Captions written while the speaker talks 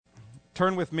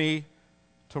Turn with me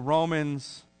to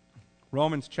Romans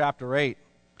chapter 8.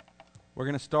 We're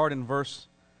going to start in verse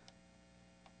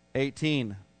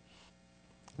 18.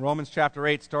 Romans chapter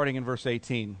 8, starting in verse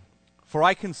 18. For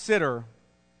I consider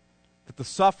that the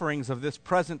sufferings of this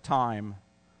present time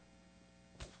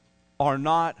are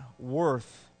not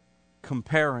worth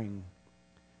comparing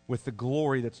with the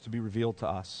glory that's to be revealed to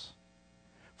us.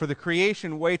 For the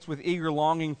creation waits with eager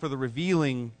longing for the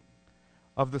revealing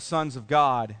of the sons of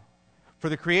God. For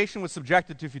the creation was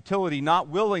subjected to futility, not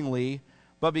willingly,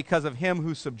 but because of him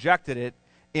who subjected it,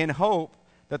 in hope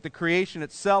that the creation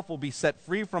itself will be set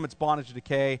free from its bondage to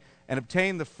decay and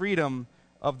obtain the freedom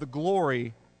of the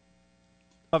glory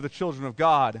of the children of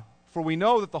God. For we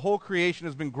know that the whole creation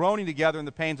has been groaning together in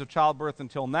the pains of childbirth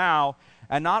until now,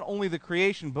 and not only the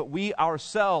creation, but we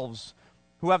ourselves,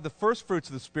 who have the first fruits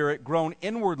of the Spirit, groan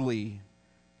inwardly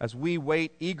as we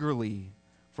wait eagerly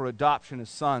for adoption as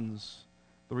sons,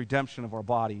 the redemption of our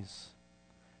bodies.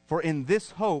 For in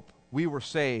this hope we were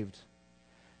saved.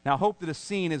 Now hope that is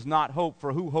seen is not hope,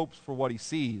 for who hopes for what he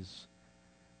sees?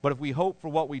 But if we hope for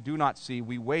what we do not see,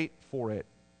 we wait for it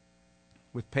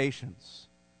with patience.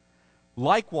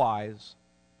 Likewise,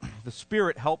 the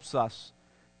Spirit helps us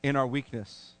in our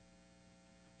weakness.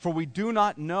 For we do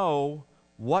not know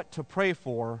what to pray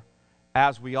for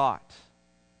as we ought.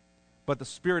 But the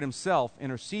Spirit himself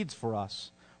intercedes for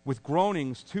us with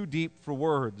groanings too deep for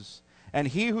words. And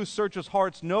he who searches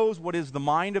hearts knows what is the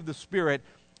mind of the Spirit,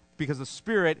 because the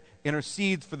Spirit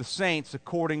intercedes for the saints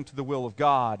according to the will of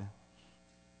God.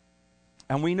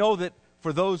 And we know that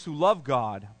for those who love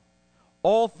God,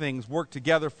 all things work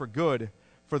together for good,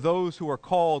 for those who are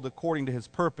called according to his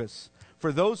purpose.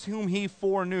 For those whom he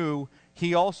foreknew,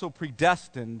 he also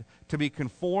predestined to be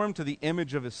conformed to the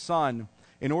image of his Son,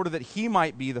 in order that he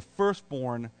might be the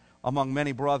firstborn among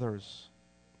many brothers.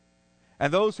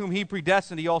 And those whom he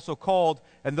predestined, he also called.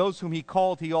 And those whom he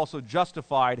called, he also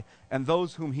justified. And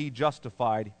those whom he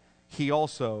justified, he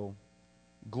also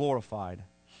glorified.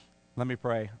 Let me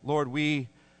pray. Lord, we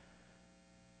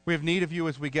have need of you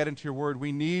as we get into your word.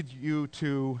 We need you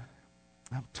to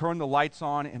turn the lights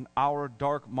on in our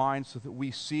dark minds so that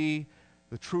we see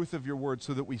the truth of your word,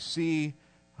 so that we see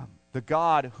the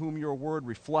God whom your word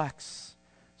reflects,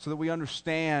 so that we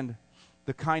understand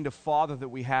the kind of Father that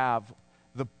we have,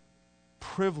 the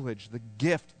privilege, the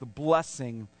gift, the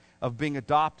blessing of being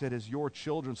adopted as your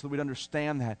children, so that we'd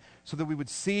understand that, so that we would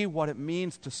see what it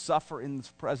means to suffer in this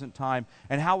present time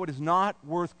and how it is not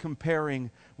worth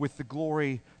comparing with the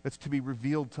glory that's to be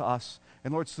revealed to us.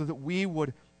 And Lord, so that we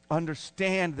would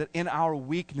understand that in our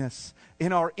weakness,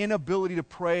 in our inability to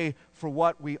pray for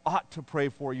what we ought to pray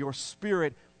for, your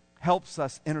Spirit helps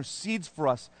us, intercedes for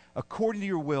us according to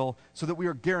your will, so that we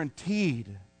are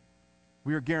guaranteed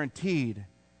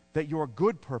that your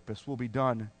good purpose will be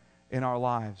done in our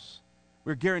lives.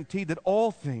 We're guaranteed that all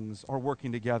things are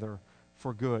working together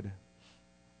for good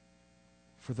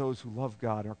for those who love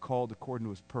God and are called according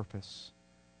to his purpose.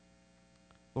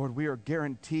 Lord, we are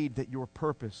guaranteed that your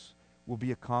purpose will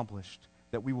be accomplished,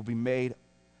 that we will be made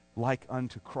like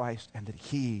unto Christ, and that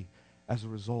he, as a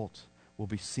result, will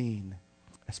be seen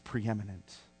as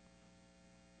preeminent,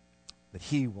 that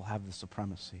he will have the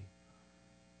supremacy.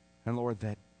 And Lord,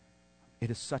 that it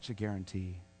is such a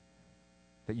guarantee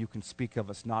that you can speak of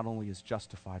us not only as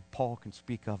justified, Paul can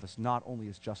speak of us not only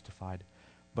as justified,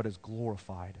 but as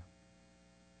glorified,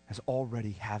 as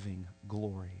already having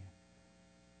glory.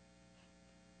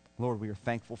 Lord, we are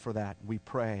thankful for that. We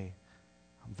pray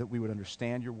that we would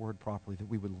understand your word properly, that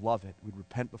we would love it, we'd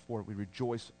repent before it, we'd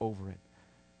rejoice over it.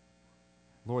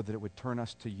 Lord, that it would turn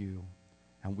us to you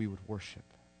and we would worship.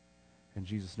 In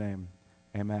Jesus' name,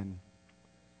 amen.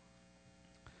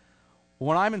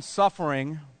 When I'm in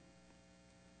suffering,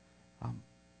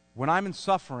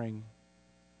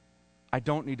 I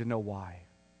don't need to know why.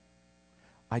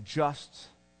 I just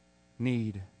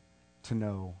need to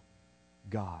know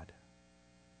God.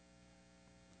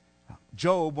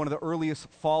 Job, one of the earliest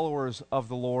followers of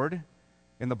the Lord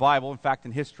in the Bible, in fact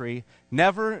in history,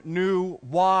 never knew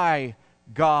why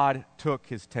God took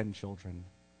his 10 children.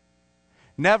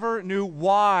 Never knew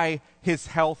why his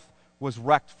health was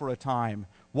wrecked for a time,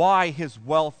 why his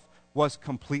wealth was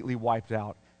completely wiped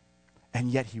out. And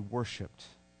yet he worshiped.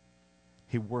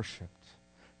 He worshiped,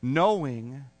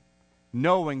 knowing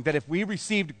that if we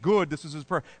received good, this is his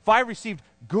prayer, if I received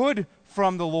good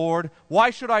from the Lord, why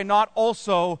should I not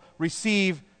also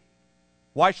receive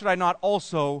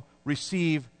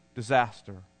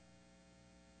disaster?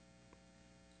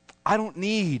 I don't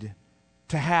need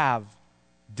to have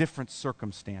different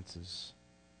circumstances.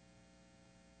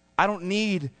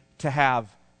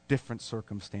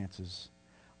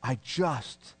 I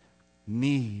just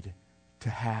need to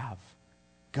have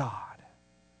God.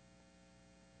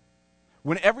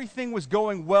 When everything was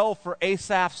going well for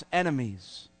Asaph's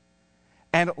enemies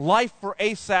and life for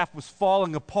Asaph was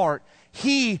falling apart,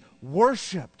 he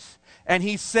worshiped and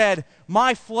he said,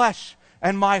 "My flesh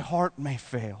and my heart may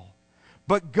fail,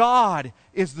 but God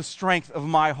is the strength of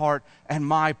my heart and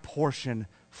my portion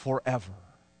forever."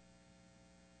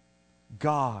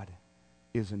 God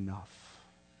is enough.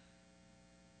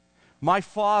 My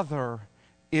Father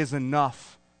is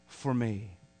enough for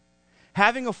me.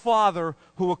 Having a Father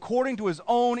who, according to his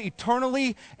own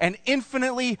eternally and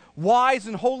infinitely wise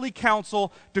and holy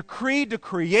counsel, decreed to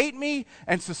create me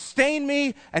and sustain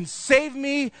me and save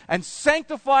me and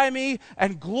sanctify me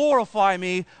and glorify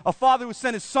me, a Father who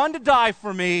sent his Son to die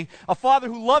for me, a Father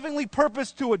who lovingly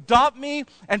purposed to adopt me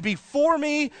and be for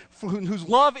me, whose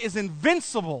love is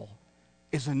invincible,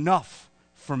 is enough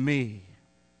for me.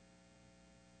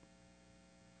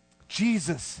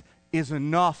 Jesus is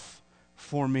enough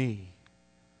for me.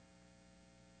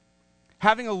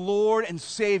 Having a Lord and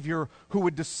Savior who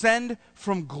would descend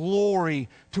from glory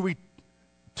to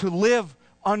live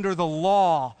under the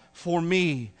law for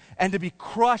me and to be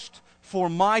crushed for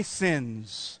my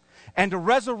sins and to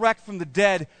resurrect from the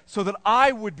dead so that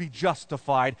I would be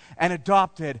justified and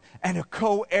adopted and a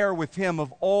co-heir with him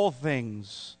of all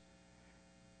things,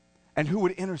 and who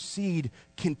would intercede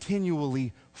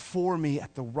continually for me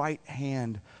at the right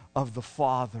hand of the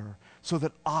Father so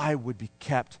that I would be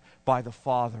kept by the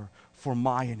Father for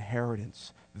my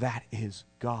inheritance. That is,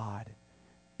 God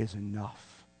is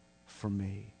enough for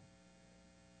me.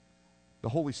 The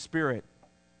Holy Spirit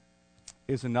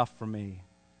is enough for me.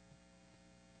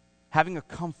 Having a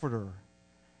comforter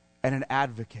and an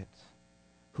advocate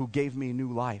who gave me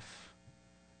new life,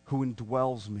 who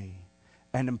indwells me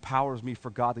and empowers me for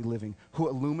godly living, who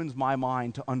illumines my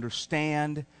mind to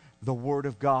understand the Word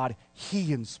of God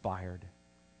he inspired,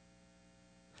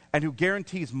 and who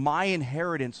guarantees my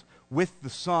inheritance with the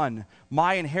Son,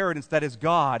 my inheritance that is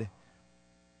God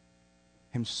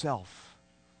himself,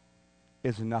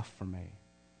 is enough for me.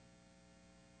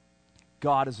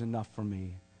 God is enough for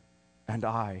me, and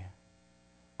I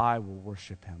will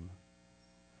worship him.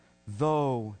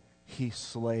 Though he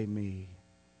slay me,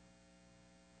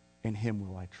 in him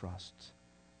will I trust.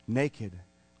 Naked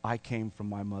I came from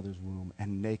my mother's womb,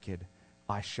 and naked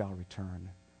I shall return.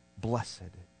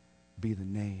 Blessed be the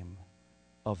name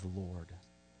of the Lord.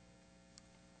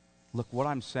 Look, what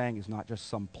I'm saying is not just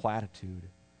some platitude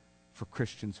for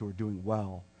Christians who are doing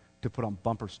well to put on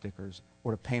bumper stickers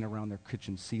or to paint around their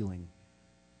kitchen ceiling.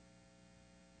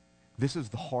 This is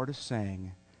the hardest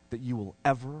saying that you will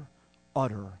ever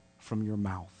utter from your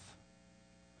mouth.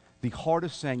 The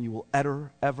hardest saying you will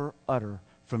ever utter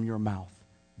from your mouth.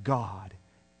 God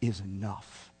is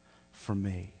enough for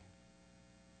me.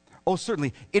 Oh,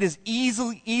 certainly, it is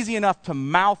easy enough to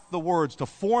mouth the words, to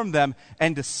form them,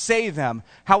 and to say them.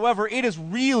 However, it is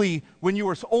really when you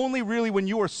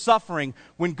are suffering,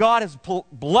 when God has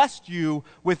blessed you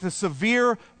with the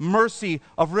severe mercy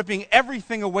of ripping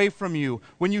everything away from you,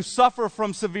 when you suffer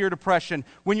from severe depression,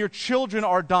 when your children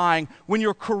are dying, when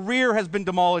your career has been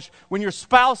demolished, when your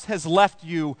spouse has left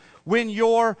you, when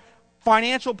your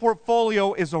financial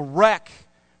portfolio is a wreck,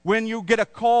 when you get a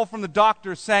call from the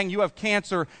doctor saying you have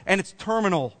cancer and it's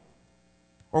terminal,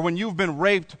 or when you've been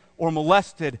raped or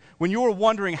molested, when you are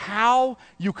wondering how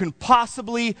you can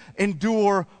possibly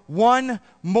endure one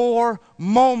more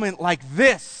moment like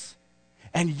this,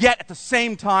 and yet at the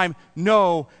same time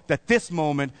know that this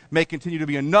moment may continue to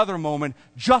be another moment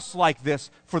just like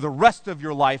this for the rest of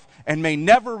your life and may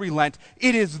never relent.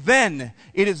 It is then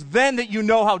that you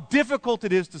know how difficult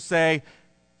it is to say,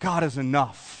 God is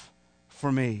enough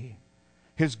for me.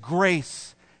 His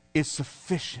grace is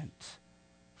sufficient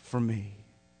for me.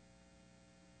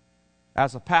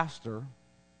 As a pastor,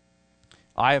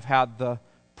 I have had the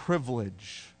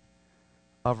privilege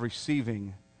of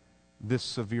receiving this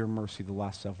severe mercy the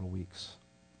last several weeks.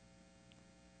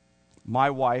 My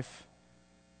wife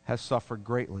has suffered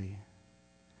greatly,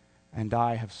 and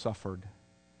I have suffered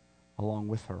along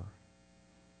with her.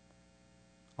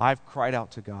 I've cried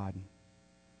out to God.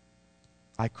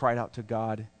 I cried out to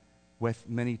God with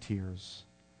many tears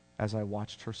as I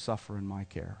watched her suffer in my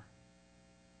care.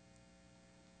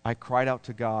 I cried out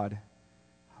to God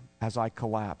as I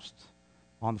collapsed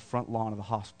on the front lawn of the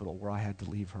hospital where I had to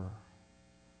leave her.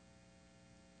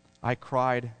 I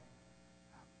cried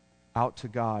out to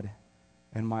God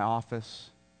in my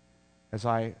office as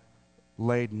I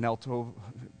knelt over,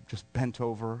 just bent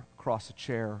over across a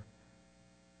chair,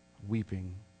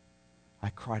 weeping. I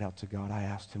cried out to God. I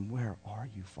asked him, "Where are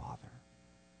you, Father?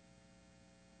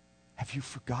 have you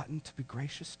forgotten to be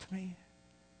gracious to me?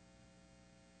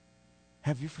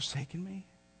 Have you forsaken me?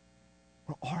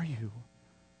 Where are you?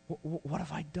 What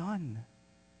have I done?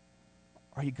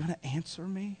 Are you going to answer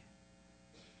me?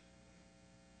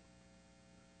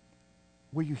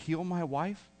 Will you heal my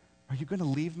wife? Are you going to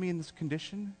leave me in this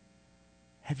condition?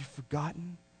 Have you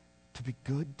forgotten to be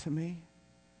good to me?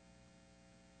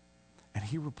 And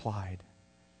he replied,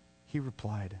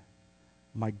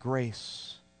 my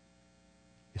grace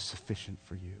is sufficient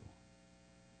for you.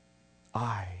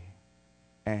 I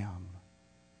am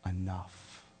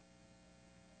enough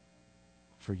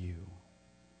for you.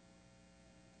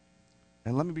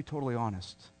 And let me be totally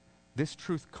honest. This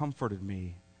truth comforted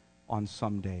me on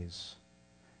some days.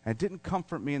 And it didn't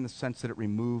comfort me in the sense that it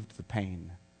removed the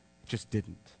pain. It just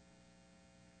didn't.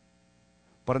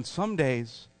 But on some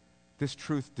days, this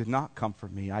truth did not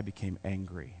comfort me. I became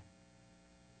angry.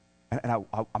 And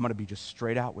I'm going to be just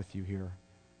straight out with you here.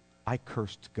 I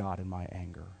cursed God in my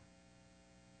anger.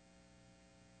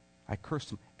 I cursed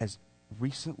him. As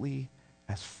recently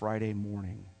as Friday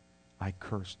morning, I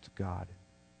cursed God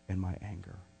in my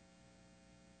anger.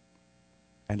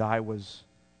 And I was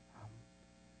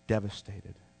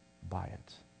devastated by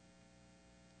it.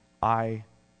 I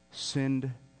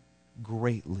sinned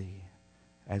greatly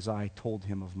as I told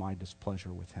him of my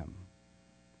displeasure with him.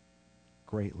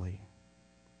 Greatly.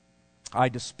 I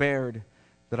despaired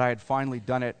that I had finally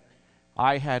done it.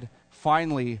 I had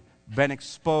finally been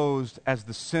exposed as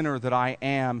the sinner that I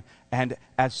am and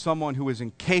as someone who is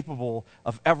incapable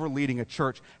of ever leading a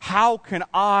church. How can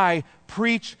I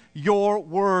preach your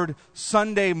word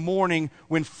Sunday morning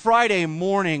when Friday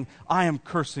morning I am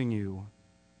cursing you?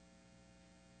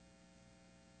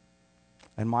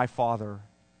 And my father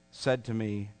said to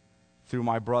me through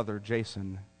my brother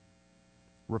Jason,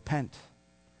 repent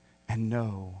and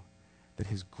know that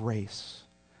his grace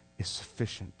is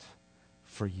sufficient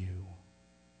for you.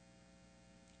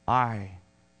 I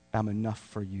am enough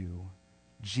for you.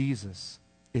 Jesus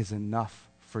is enough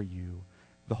for you.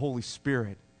 The Holy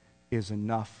Spirit is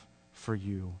enough for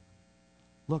you.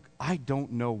 Look, I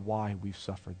don't know why we've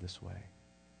suffered this way.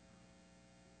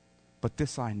 But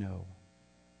this I know.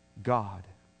 God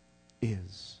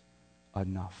is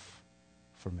enough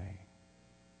for me.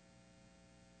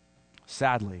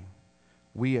 Sadly,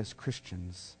 we as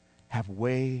Christians have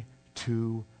way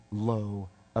too low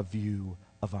a view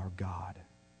of our God.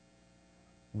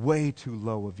 Way too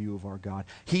low a view of our God.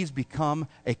 He's become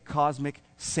a cosmic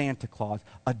Santa Claus,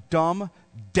 a dumb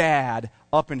dad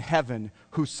up in heaven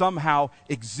who somehow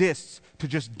exists to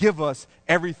just give us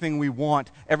everything we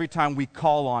want every time we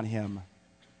call on him.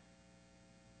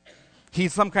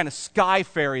 He's some kind of sky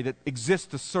fairy that exists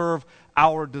to serve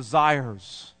our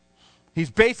desires.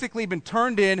 He's basically been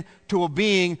turned into a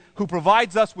being who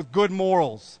provides us with good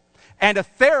morals and a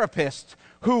therapist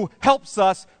who helps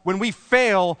us when we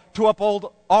fail to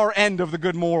uphold our end of the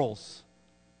good morals.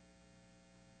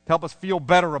 To help us feel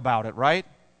better about it, right?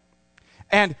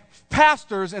 And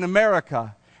pastors in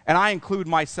America, and I include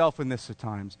myself in this at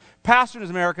times, pastors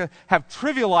in America have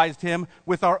trivialized him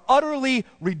with our utterly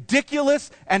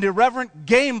ridiculous and irreverent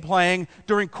game playing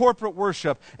during corporate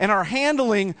worship and our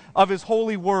handling of his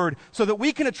holy word so that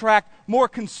we can attract more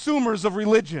consumers of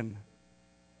religion.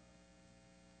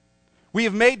 We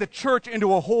have made the church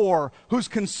into a whore whose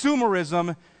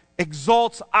consumerism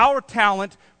exalts our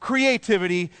talent,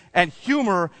 creativity, and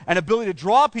humor and ability to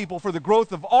draw people for the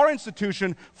growth of our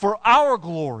institution for our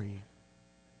glory,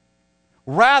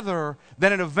 rather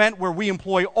than an event where we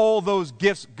employ all those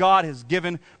gifts God has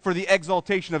given for the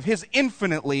exaltation of his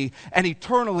infinitely and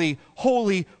eternally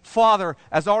holy Father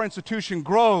as our institution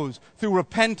grows through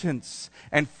repentance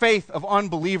and faith of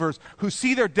unbelievers who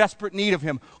see their desperate need of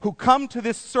him, who come to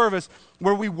this service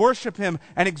where we worship him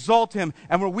and exalt him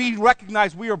and where we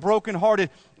recognize we are brokenhearted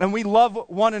and we love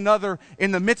one another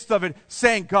in the midst of it,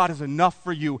 saying God is enough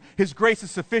for you. His grace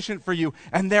is sufficient for you.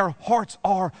 And their hearts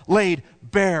are laid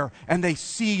bare and they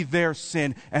see their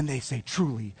sin and they say,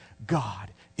 truly,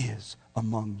 God is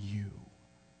among you.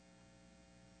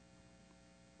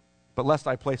 But lest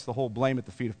I place the whole blame at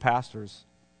the feet of pastors,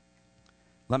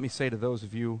 let me say to those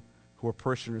of you who are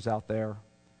parishioners out there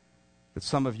that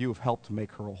some of you have helped to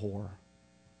make her a whore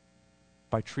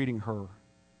by treating her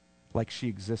like she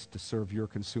exists to serve your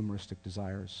consumeristic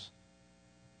desires.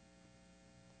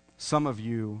 Some of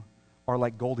you are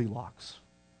like Goldilocks.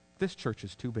 This church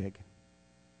is too big.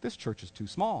 This church is too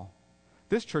small.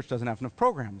 This church doesn't have enough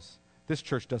programs. This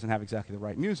church doesn't have exactly the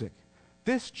right music.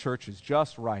 This church is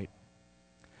just right,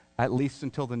 at least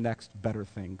until the next better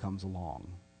thing comes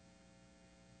along.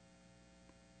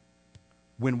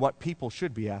 When what people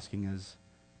should be asking is,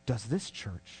 does this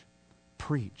church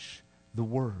preach the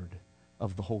word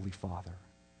of the Holy Father?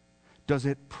 Does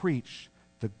it preach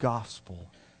the gospel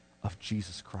of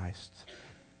Jesus Christ?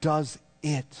 Does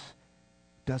it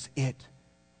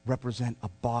represent a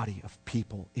body of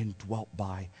people indwelt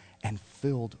by and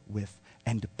filled with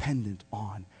and dependent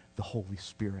on the Holy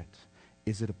Spirit?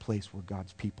 Is it a place where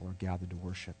God's people are gathered to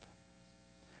worship?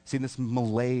 See, in this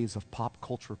malaise of pop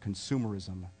culture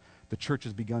consumerism, the church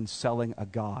has begun selling a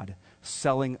God,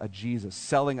 selling a Jesus,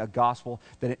 selling a gospel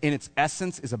that in its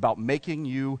essence is about making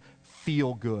you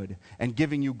feel good and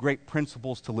giving you great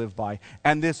principles to live by.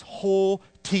 And this whole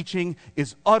teaching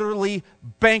is utterly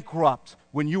bankrupt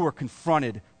when you are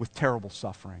confronted with terrible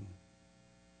suffering.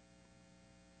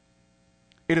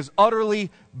 It is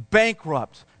utterly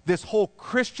bankrupt, this whole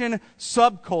Christian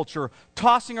subculture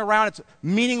tossing around its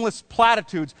meaningless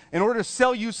platitudes in order to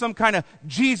sell you some kind of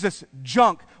Jesus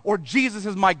junk or Jesus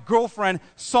is my girlfriend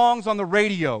songs on the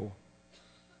radio.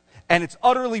 And it's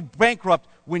utterly bankrupt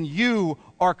when you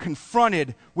are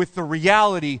confronted with the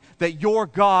reality that your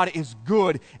God is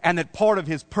good and that part of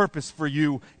his purpose for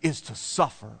you is to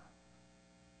suffer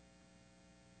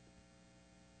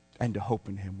and to hope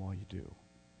in him while you do.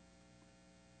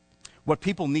 What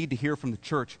people need to hear from the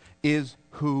church is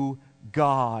who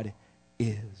God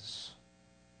is.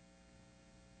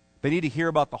 They need to hear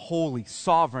about the holy,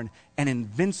 sovereign, and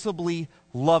invincibly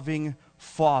loving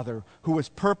Father who was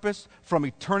purposed from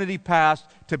eternity past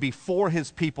to be for his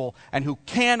people and who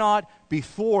cannot be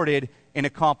thwarted in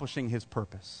accomplishing his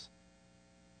purpose.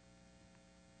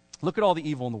 Look at all the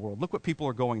evil in the world. Look what people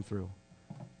are going through.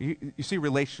 You see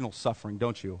relational suffering,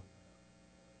 don't you?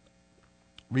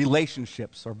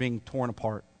 Relationships are being torn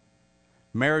apart.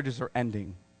 Marriages are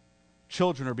ending.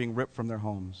 Children are being ripped from their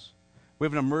homes. We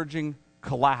have an emerging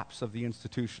collapse of the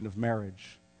institution of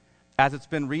marriage, as it's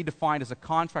been redefined as a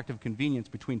contract of convenience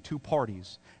between two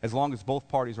parties, as long as both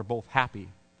parties are both happy,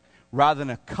 rather than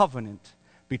a covenant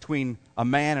between a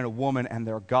man and a woman and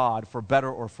their God, for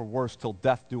better or for worse, till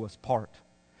death do us part.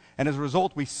 And as a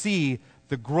result, we see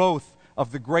the growth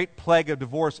of the great plague of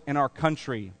divorce in our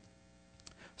country.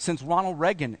 Since Ronald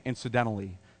Reagan,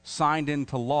 incidentally, signed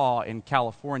into law in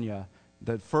California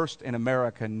the first in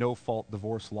America no-fault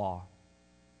divorce law,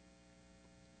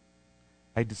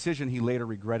 a decision he later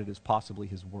regretted as possibly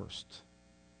his worst.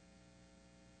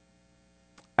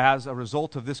 As a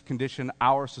result of this condition,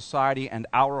 our society and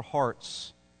our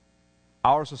hearts,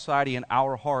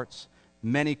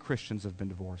 many Christians have been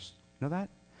divorced. You know that?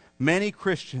 Many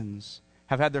Christians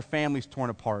have had their families torn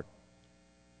apart.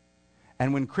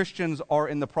 And when Christians are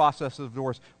in the process of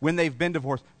divorce, when they've been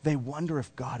divorced, they wonder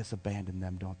if God has abandoned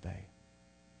them, don't they?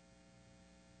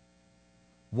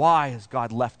 Why has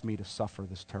God left me to suffer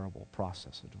this terrible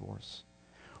process of divorce?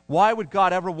 Why would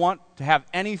God ever want to have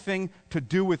anything to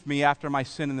do with me after my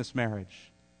sin in this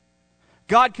marriage?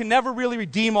 God can never really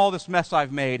redeem all this mess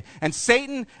I've made. And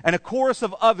Satan and a chorus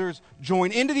of others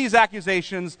join into these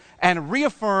accusations and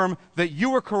reaffirm that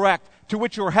you are correct, to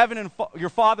which your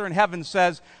Father in heaven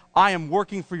says, I am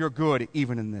working for your good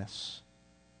even in this.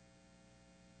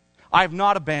 I have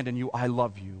not abandoned you. I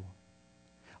love you.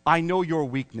 I know your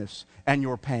weakness and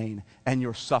your pain and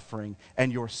your suffering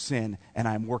and your sin, and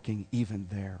I'm working even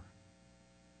there.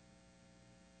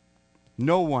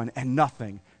 No one and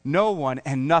nothing,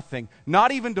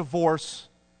 not even divorce,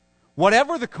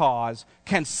 whatever the cause,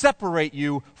 can separate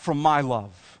you from my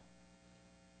love.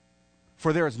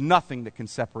 For there is nothing that can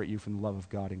separate you from the love of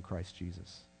God in Christ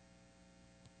Jesus.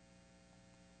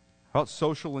 How about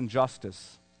social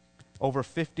injustice? Over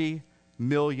 50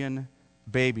 million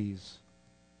babies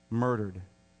murdered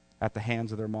at the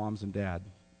hands of their moms and dad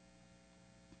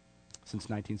since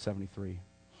 1973.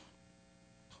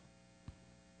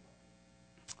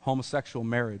 Homosexual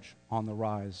marriage on the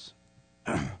rise.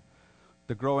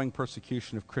 The growing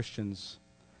persecution of Christians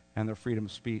and their freedom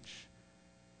of speech.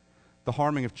 The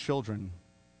harming of children.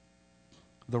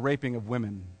 The raping of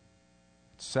women,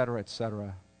 etc.,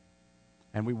 etc.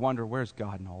 And we wonder, where's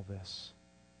God in all this?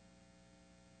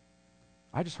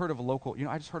 I just heard of a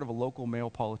local male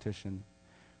politician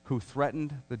who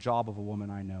threatened the job of a woman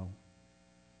I know.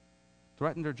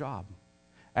 Threatened her job.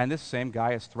 And this same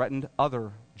guy has threatened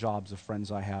other jobs of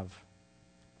friends I have.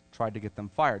 Tried to get them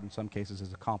fired. In some cases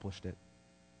has accomplished it.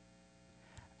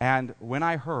 And when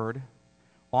I heard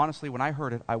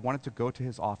it, I wanted to go to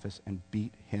his office and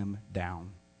beat him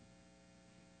down.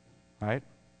 Right?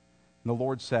 And the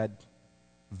Lord said,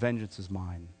 vengeance is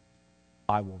mine.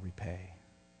 I will repay.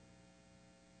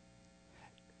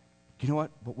 You know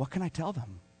what? But what can I tell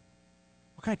them?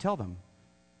 What can I tell them?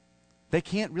 They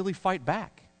can't really fight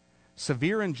back.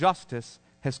 Severe injustice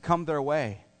has come their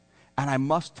way. And I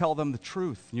must tell them the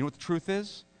truth. You know what the truth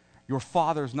is? Your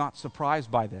Father is not surprised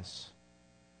by this.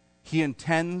 He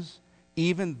intends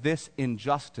even this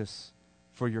injustice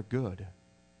for your good.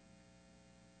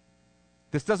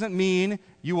 This doesn't mean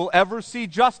you will ever see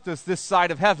justice this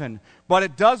side of heaven, but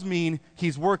it does mean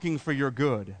He's working for your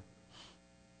good.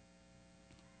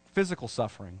 Physical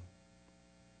suffering.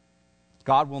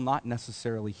 God will not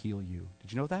necessarily heal you.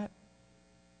 Did you know that?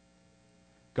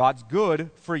 God's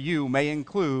good for you may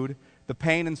include the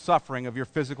pain and suffering of your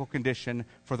physical condition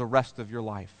for the rest of your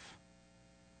life.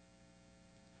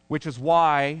 Which is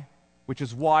why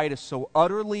it is so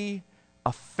utterly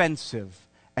offensive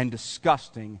and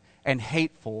disgusting and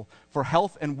hateful for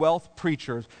health and wealth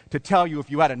preachers to tell you if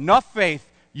you had enough faith,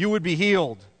 you would be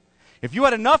healed. If you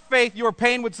had enough faith, your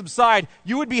pain would subside,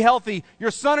 you would be healthy, your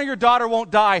son or your daughter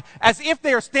won't die, as if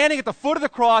they are standing at the foot of the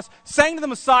cross, saying to the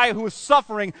Messiah who is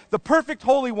suffering, the perfect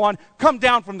Holy One, come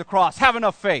down from the cross, have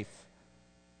enough faith.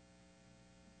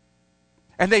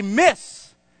 And they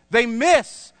miss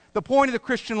the point of the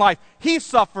Christian life. He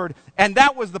suffered, and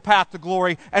that was the path to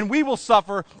glory, and we will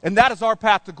suffer, and that is our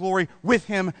path to glory with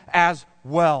Him as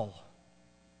well.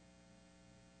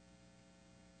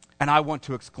 And I want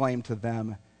to exclaim to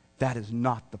them, that is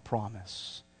not the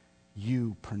promise.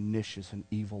 You pernicious and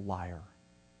evil liar.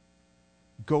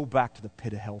 Go back to the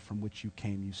pit of hell from which you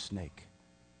came, you snake.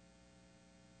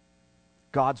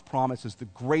 God's promise is the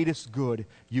greatest good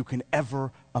you can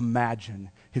ever imagine.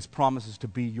 His promise is to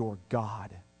be your God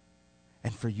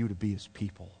and for you to be His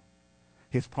people.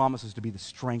 His promise is to be the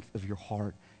strength of your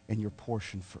heart and your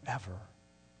portion forever.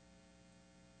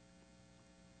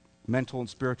 Mental and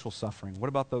spiritual suffering. What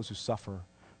about those who suffer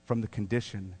from the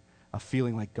condition of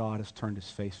feeling like God has turned His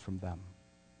face from them?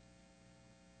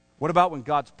 What about when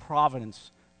God's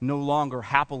providence no longer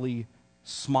happily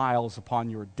smiles upon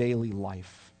your daily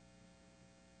life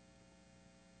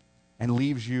and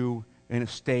leaves you in a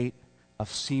state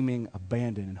of seeming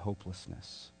abandon and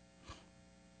hopelessness?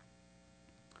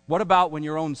 What about when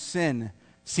your own sin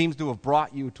seems to have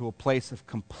brought you to a place of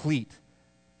complete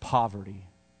poverty,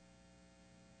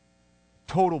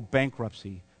 total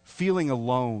bankruptcy, feeling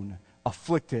alone,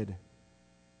 afflicted?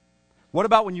 What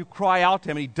about when you cry out to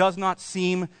Him and He does not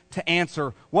seem to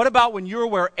answer? What about when you're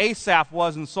where Asaph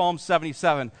was in Psalm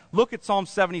 77? Look at Psalm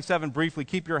 77 briefly.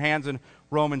 Keep your hands in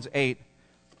Romans 8.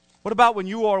 What about when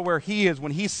you are where he is,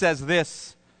 when he says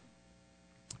this?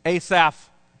 Asaph,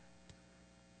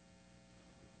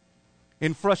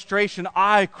 in frustration,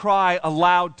 I cry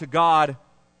aloud to God,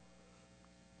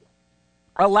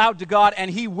 and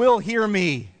He will hear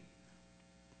me.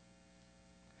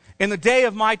 In the day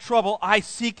of my trouble, I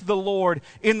seek the Lord.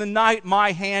 In the night,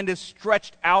 my hand is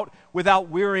stretched out without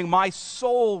wearying. My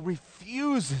soul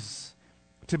refuses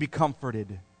to be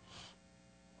comforted.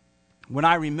 When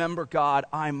I remember God,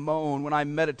 I moan. When I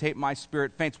meditate, my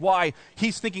spirit faints. Why?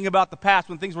 He's thinking about the past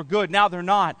when things were good. Now they're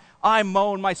not. I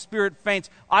moan. My spirit faints.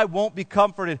 I won't be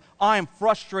comforted. I am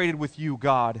frustrated with you,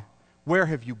 God. Where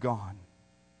have you gone?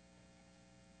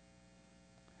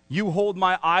 You hold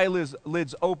my eyelids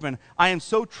open. I am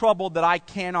so troubled that I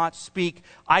cannot speak.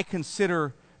 I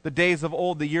consider the days of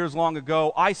old, the years long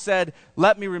ago. I said,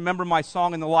 let me remember my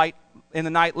song in the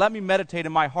night. Let me meditate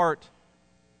in my heart.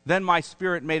 Then my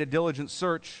spirit made a diligent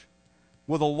search.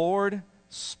 Will the Lord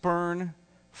spurn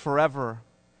forever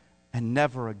and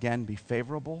never again be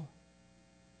favorable?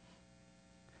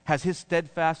 Has His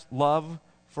steadfast love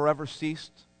forever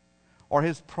ceased? Are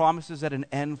His promises at an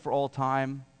end for all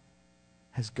time?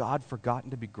 Has God forgotten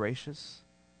to be gracious?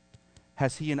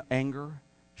 Has He in anger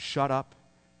shut up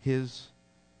His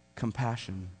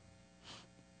compassion?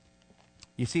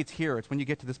 You see, it's here. It's when you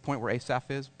get to this point where Asaph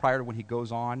is, prior to when he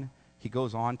goes on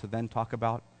to then talk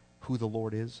about who the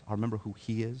Lord is. I remember who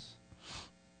He is.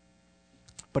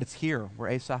 But it's here where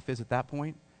Asaph is at that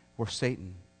point, where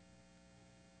Satan,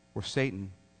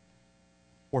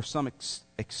 or some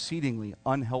exceedingly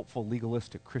unhelpful,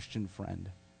 legalistic Christian friend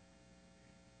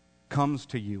comes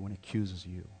to you and accuses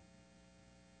you.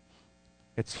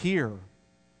 It's here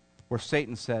where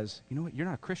Satan says, you know what, you're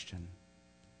not a Christian.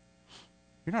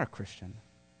 You're not a Christian.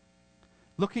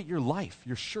 Look at your life.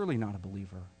 You're surely not a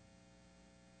believer.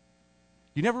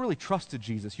 You never really trusted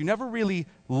Jesus. You never really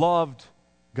loved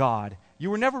God. You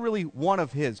were never really one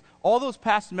of His. All those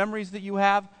past memories that you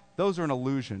have, those are an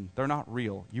illusion. They're not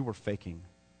real. You were faking.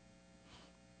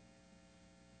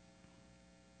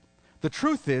 The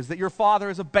truth is that your Father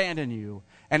has abandoned you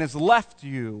and has left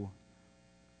you,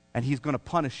 and He's going to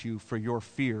punish you for your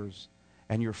fears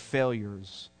and your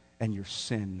failures and your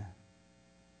sin.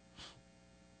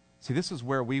 See, this is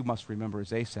where we must remember,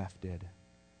 as Asaph did,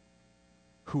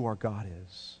 who our God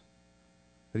is.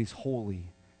 That He's holy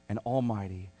and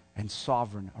almighty and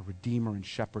sovereign, a redeemer and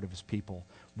shepherd of his people.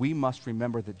 We must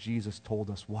remember that Jesus told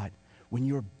us what? When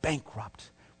you're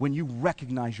bankrupt, when you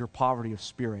recognize your poverty of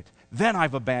spirit, then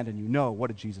I've abandoned you. No, what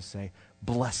did Jesus say?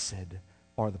 Blessed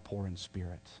are the poor in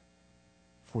spirit,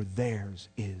 for theirs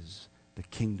is the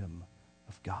kingdom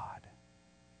of God.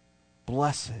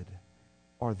 Blessed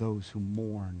are those who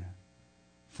mourn,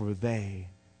 for they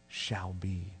shall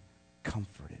be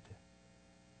comforted.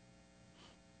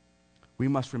 We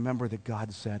must remember that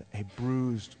God said, a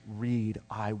bruised reed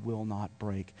I will not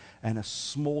break, and a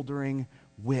smoldering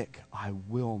wick I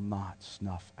will not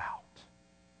snuff out.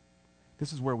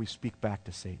 This is where we speak back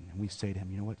to Satan, and we say to him,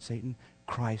 you know what, Satan?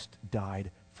 Christ died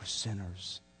for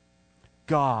sinners.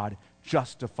 God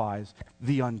justifies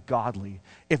the ungodly.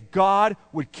 If God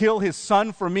would kill his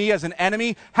son for me as an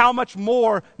enemy, how much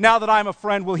more, now that I'm a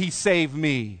friend, will he save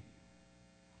me?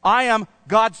 I am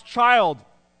God's child.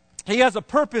 He has a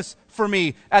purpose for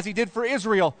me, as he did for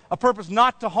Israel, a purpose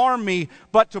not to harm me,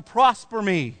 but to prosper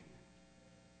me.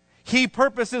 He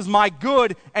purposes my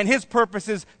good, and his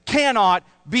purposes cannot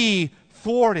be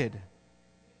thwarted.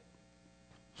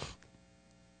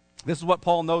 This is what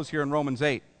Paul knows here in Romans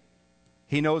 8.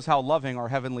 He knows how loving our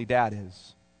heavenly dad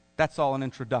is. That's all an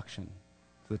introduction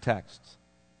to the text.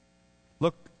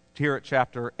 Look here at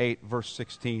chapter 8, verse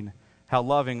 16, how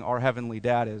loving our heavenly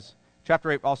dad is.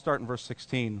 Chapter 8, I'll start in verse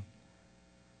 16.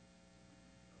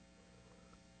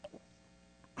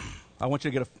 I want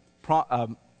you to get a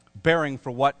bearing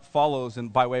for what follows in,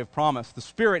 by way of promise. The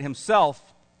Spirit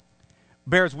himself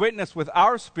bears witness with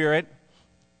our spirit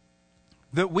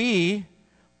that we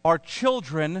are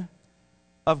children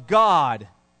of God.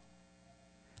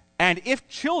 And if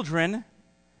children,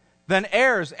 then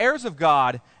heirs, heirs of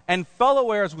God, and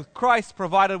fellow heirs with Christ,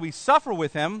 provided we suffer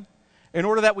with him, in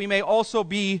order that we may also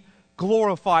be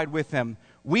glorified with him.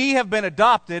 We have been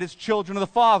adopted as children of the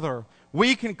Father.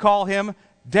 We can call him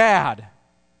Dad.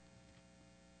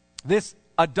 This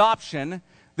adoption,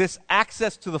 this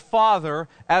access to the Father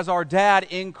as our dad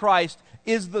in Christ,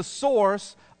 is the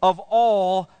source of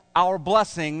all our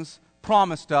blessings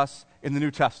promised us in the New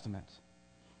Testament.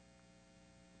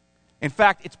 In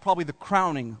fact, it's probably the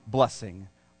crowning blessing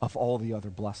of all the other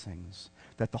blessings,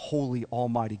 that the holy,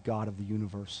 almighty God of the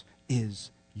universe is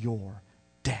your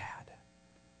dad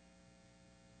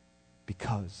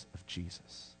because of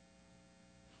Jesus.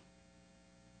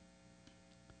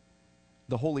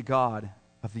 The holy God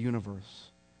of the universe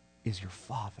is your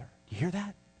Father. You hear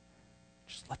that?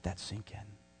 Just let that sink in.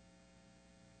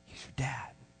 He's your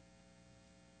dad.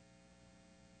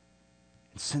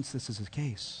 And since this is the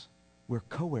case, we're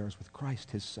co-heirs with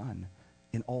Christ, his Son,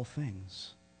 in all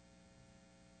things.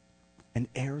 And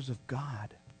heirs of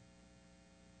God,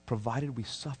 provided we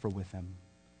suffer with him,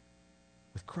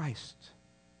 with Christ,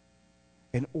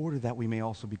 in order that we may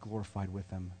also be glorified with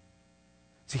him.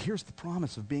 See, here's the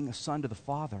promise of being a son to the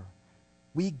Father.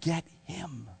 We get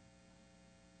him.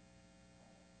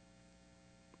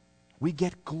 We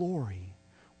get glory.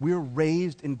 We're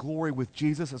raised in glory with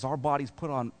Jesus as our bodies put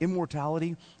on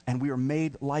immortality, and we are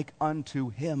made like unto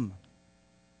him.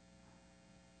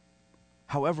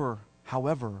 However,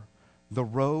 the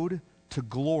road to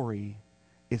glory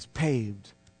is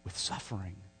paved with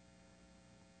suffering.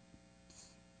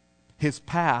 His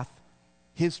path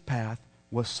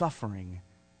was suffering,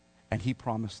 and he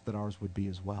promised that ours would be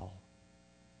as well.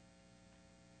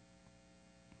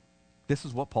 This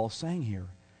is what Paul's saying here.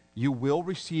 You will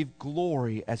receive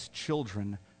glory as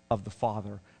children of the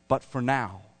Father, but for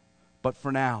now,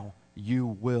 you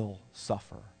will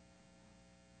suffer.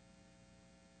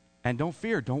 And don't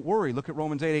fear, don't worry. Look at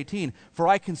Romans 8:18. For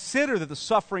I consider that the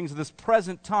sufferings of this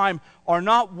present time are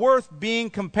not worth being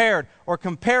compared or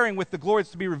comparing with the glory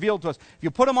that's to be revealed to us. If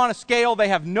you put them on a scale, they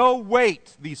have no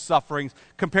weight, these sufferings,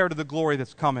 compared to the glory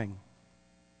that's coming.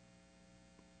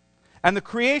 And the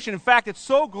creation, in fact, it's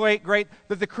so great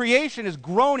that the creation is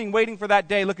groaning, waiting for that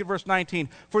day. Look at verse 19.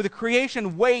 For the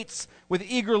creation waits with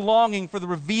eager longing for the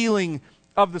revealing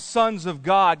of the sons of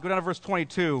God. Go down to verse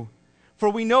 22. For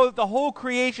we know that the whole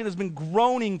creation has been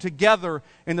groaning together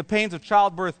in the pains of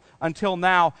childbirth until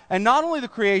now. And not only the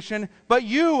creation, but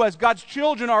you as God's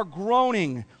children are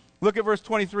groaning. Look at verse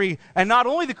 23. And not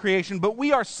only the creation, but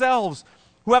we ourselves,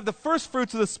 who have the first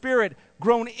fruits of the Spirit,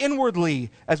 groan inwardly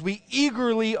as we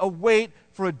eagerly await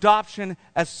for adoption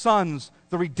as sons,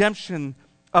 the redemption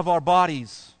of our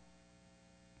bodies.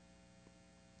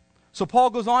 So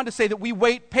Paul goes on to say that we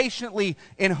wait patiently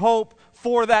in hope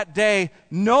for that day,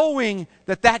 knowing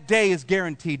that that day is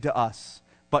guaranteed to us.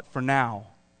 But for now,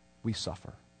 we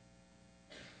suffer.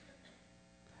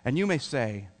 And you may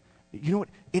say, you know what?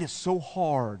 It is so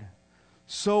hard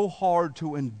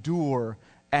to endure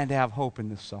and to have hope in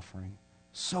this suffering.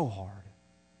 So hard.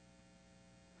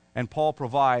 And Paul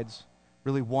provides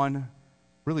really one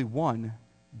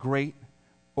great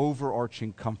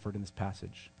overarching comfort in this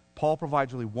passage. Paul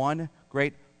provides really one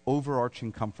great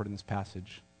overarching comfort in this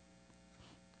passage.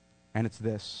 And it's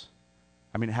this.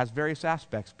 I mean, it has various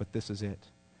aspects, but this is it.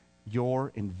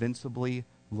 Your invincibly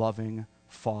loving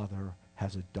Father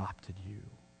has adopted you.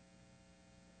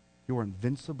 Your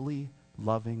invincibly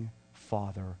loving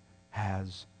Father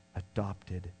has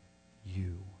adopted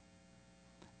you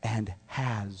and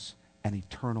has an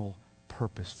eternal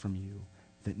purpose from you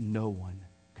that no one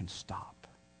can stop.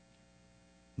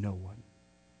 No one.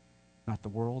 Not the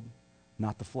world,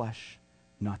 not the flesh,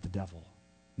 not the devil.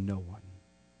 No one.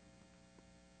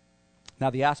 Now,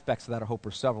 the aspects of that hope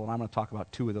are several, and I'm going to talk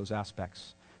about two of those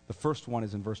aspects. The first one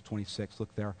is in verse 26.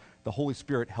 Look there. The Holy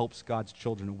Spirit helps God's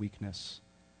children in weakness.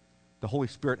 The Holy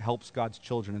Spirit helps God's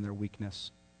children in their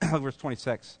weakness. Verse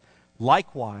 26.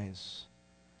 Likewise,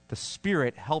 the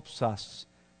Spirit helps us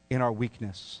in our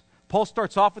weakness. Paul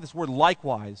starts off with this word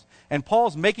likewise, and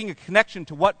Paul's making a connection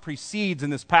to what precedes in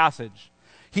this passage.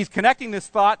 He's connecting this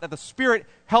thought that the Spirit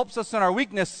helps us in our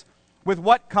weakness with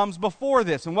what comes before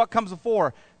this. And what comes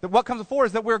before? That what comes before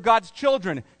is that we're God's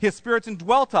children. His Spirit's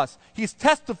indwelt us. He's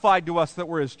testified to us that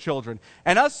we're His children.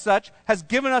 And as such, has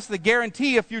given us the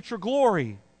guarantee of future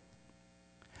glory.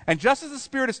 And just as the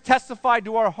Spirit has testified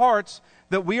to our hearts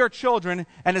that we are children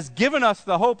and has given us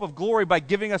the hope of glory by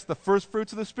giving us the first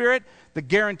fruits of the Spirit, the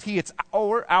guarantee it's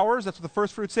ours, that's what the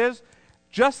first fruits is.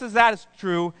 Just as that is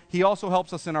true, He also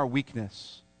helps us in our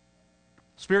weakness.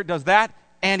 Spirit does that,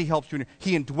 and He helps you.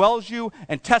 He indwells you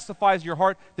and testifies to your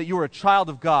heart that you are a child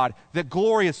of God, that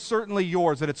glory is certainly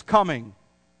yours, that it's coming.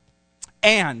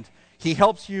 And He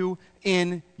helps you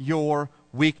in your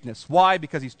weakness. Why?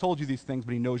 Because He's told you these things,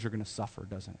 but He knows you're going to suffer,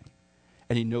 doesn't He?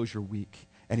 And He knows you're weak,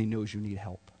 and He knows you need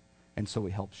help. And so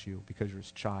He helps you because you're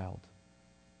His child.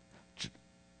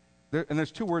 And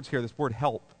there's two words here, this word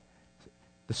help.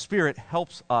 The Spirit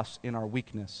helps us in our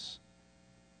weakness.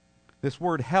 This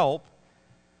word help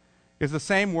is the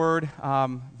same word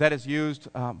that is used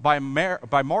by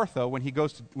Martha when she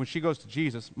goes to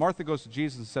Jesus. Martha goes to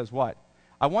Jesus and says what?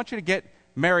 I want you to get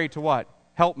Mary to what?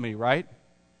 Help me, right?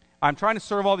 I'm trying to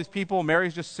serve all these people.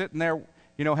 Mary's just sitting there,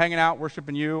 hanging out,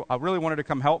 worshiping you. I really wanted to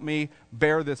come help me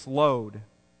bear this load. And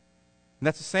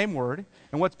that's the same word.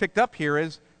 And what's picked up here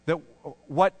is that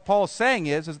what Paul is saying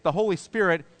is that the Holy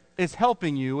Spirit is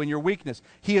helping you in your weakness.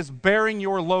 He is bearing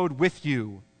your load with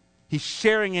you. He's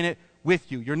sharing in it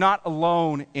with you. You're not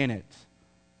alone in it.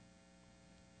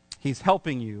 He's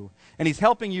helping you. And He's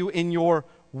helping you in your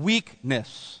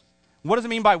weakness. What does it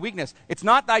mean by weakness? It's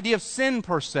not the idea of sin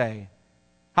per se.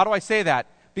 How do I say that?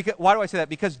 Why do I say that?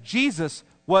 Because Jesus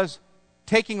was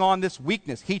taking on this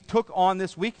weakness. He took on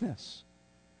this weakness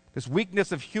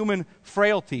of human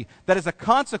frailty that is a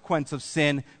consequence of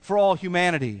sin for all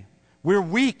humanity. We're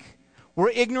weak. We're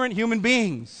ignorant human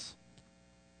beings.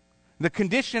 The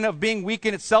condition of being weak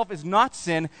in itself is not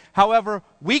sin. However,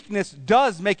 weakness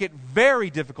does make it very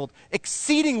difficult,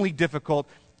 exceedingly difficult,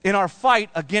 in our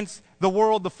fight against the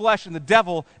world, the flesh, and the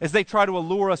devil as they try to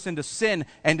allure us into sin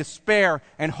and despair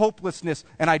and hopelessness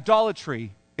and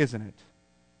idolatry, isn't it?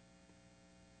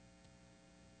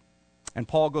 And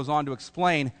Paul goes on to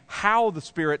explain how the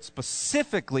Spirit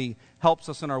specifically helps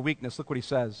us in our weakness. Look what he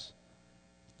says.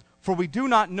 For we do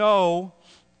not know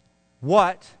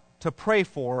what to pray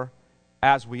for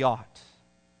as we ought.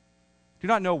 Do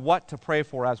not know what to pray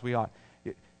for as we ought.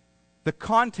 The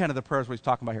content of the prayer is what he's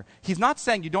talking about here. He's not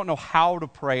saying you don't know how to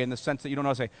pray in the sense that you don't know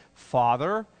how to say,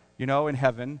 Father, in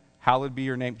heaven, hallowed be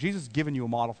your name. Jesus has given you a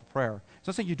model for prayer. It's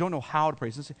not saying you don't know how to pray.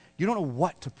 It's not saying you don't know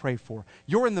what to pray for.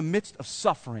 You're in the midst of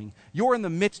suffering. You're in the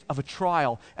midst of a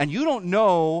trial, and you don't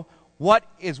know what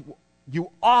is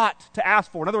you ought to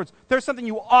ask for. In other words, there's something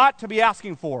you ought to be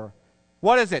asking for.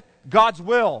 What is it? God's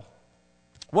will.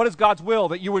 What is God's will?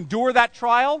 That you endure that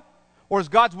trial? Or is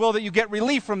God's will that you get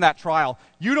relief from that trial?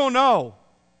 You don't know.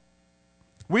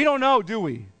 We don't know, do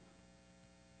we?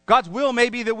 God's will may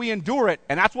be that we endure it,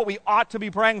 and that's what we ought to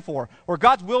be praying for. Or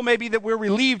God's will may be that we're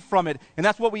relieved from it, and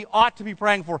that's what we ought to be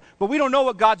praying for. But we don't know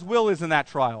what God's will is in that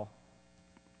trial.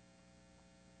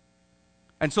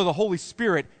 And so the Holy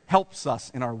Spirit helps us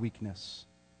in our weakness.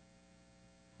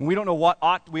 And we don't know what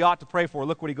we ought to pray for.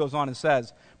 Look what he goes on and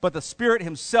says. But the Spirit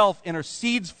Himself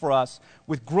intercedes for us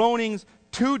with groanings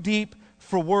too deep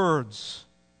for words.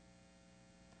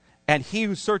 And He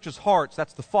who searches hearts,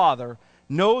 that's the Father,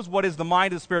 knows what is the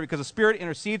mind of the Spirit, because the Spirit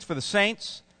intercedes for the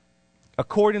saints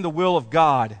according to the will of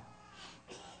God.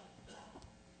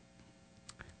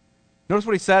 Notice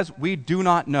what he says, we do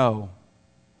not know.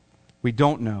 We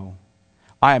don't know.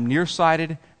 I am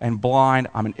nearsighted and blind.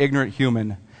 I'm an ignorant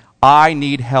human. I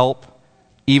need help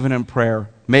even in prayer,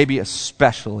 maybe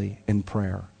especially in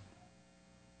prayer.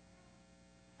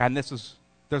 And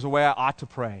there's a way I ought to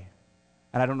pray,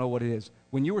 and I don't know what it is.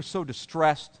 When you are so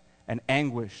distressed and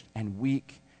anguished and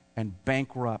weak and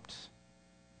bankrupt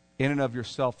in and of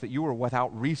yourself that you are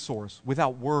without resource,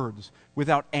 without words,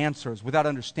 without answers, without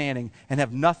understanding, and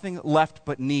have nothing left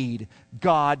but need,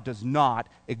 God does not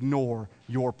ignore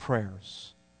your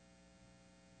prayers.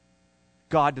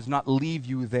 God does not leave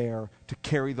you there to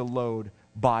carry the load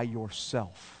by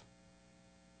yourself.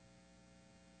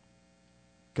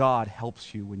 God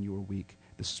helps you when you are weak.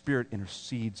 The Spirit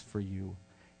intercedes for you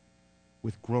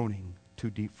with groaning too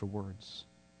deep for words.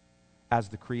 As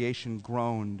the creation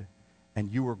groaned and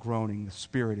you were groaning, the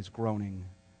Spirit is groaning.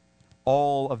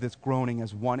 All of this groaning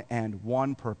has one end,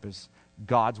 one purpose,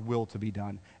 God's will to be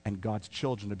done and God's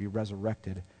children to be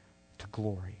resurrected to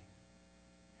glory.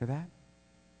 Hear that?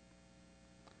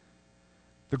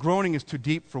 The groaning is too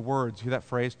deep for words. Hear that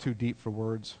phrase, too deep for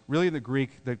words? Really in the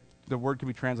Greek, the word can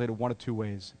be translated one of two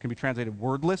ways. It can be translated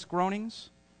wordless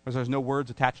groanings, because there's no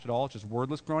words attached at all, it's just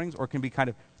wordless groanings, or it can be kind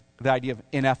of the idea of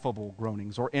ineffable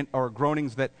groanings, or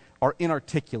groanings that are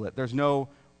inarticulate. There's no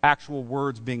actual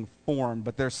words being formed,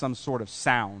 but there's some sort of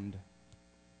sound.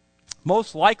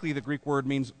 Most likely the Greek word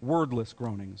means wordless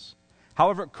groanings.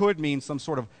 However, it could mean some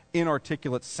sort of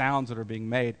inarticulate sounds that are being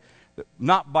made,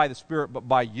 not by the Spirit, but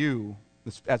by you,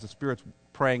 as the Spirit's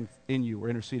praying in you or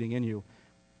interceding in you.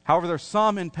 However, there are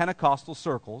some in Pentecostal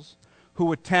circles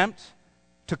who attempt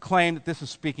to claim that this is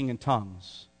speaking in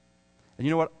tongues. And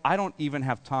you know what? I don't even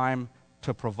have time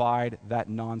to provide that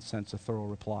nonsense a thorough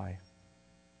reply.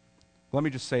 Let me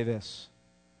just say this.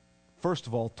 First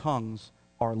of all, tongues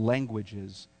are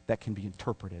languages that can be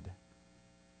interpreted,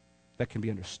 that can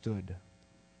be understood.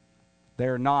 They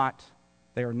are not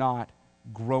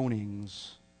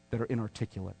groanings that are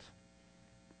inarticulate.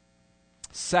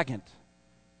 Second,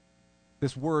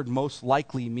 this word most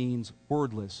likely means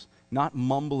wordless, not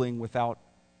mumbling without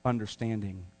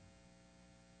understanding.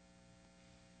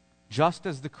 Just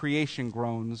as the creation's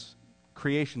groans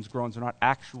are not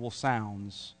actual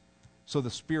sounds, so the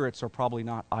Spirit's are probably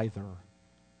not either.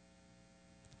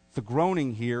 The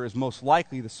groaning here is most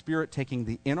likely the Spirit taking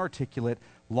the inarticulate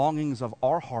longings of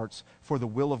our hearts for the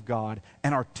will of God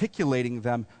and articulating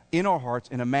them in our hearts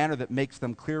in a manner that makes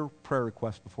them clear prayer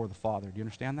requests before the Father. Do you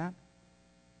understand that?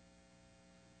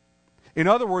 In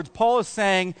other words, Paul is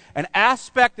saying an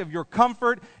aspect of your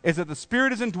comfort is that the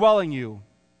Spirit is indwelling you.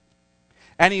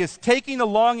 And He is taking the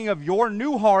longing of your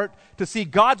new heart to see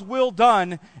God's will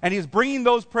done, and He is bringing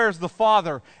those prayers to the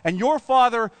Father. And your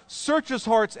Father searches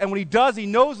hearts, and when He does, He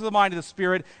knows the mind of the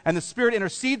Spirit, and the Spirit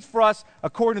intercedes for us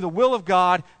according to the will of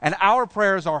God, and our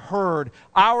prayers are heard,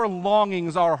 our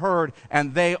longings are heard,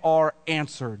 and they are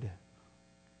answered.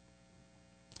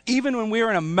 Even when we are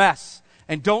in a mess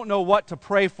and don't know what to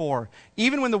pray for,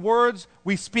 even when the words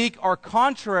we speak are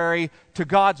contrary to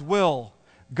God's will,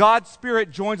 God's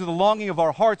Spirit joins with the longing of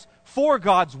our hearts for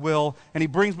God's will, and He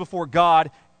brings before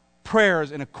God prayers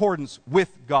in accordance with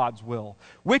God's will.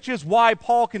 Which is why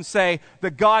Paul can say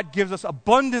that God gives us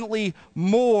abundantly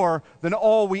more than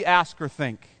all we ask or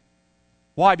think.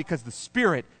 Why? Because the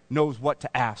Spirit knows what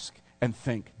to ask and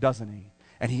think, doesn't He?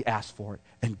 And He asks for it,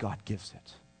 and God gives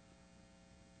it.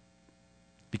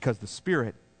 Because the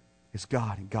Spirit is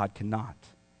God, and God cannot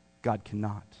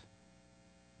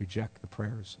reject the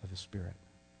prayers of His Spirit.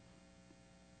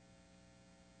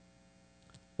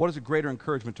 What is a greater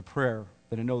encouragement to prayer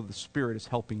than to know that the Spirit is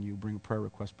helping you bring a prayer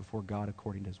request before God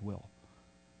according to His will?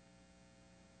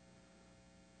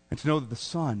 And to know that the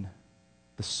Son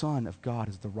of God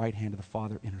is at the right hand of the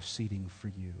Father interceding for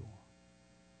you.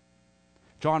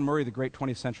 John Murray, the great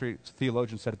 20th century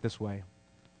theologian, said it this way: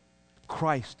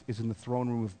 Christ is in the throne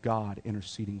room of God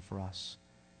interceding for us,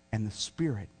 and the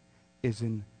Spirit is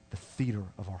in the theater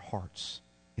of our hearts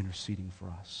interceding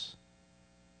for us.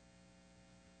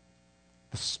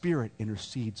 The Spirit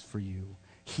intercedes for you.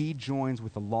 He joins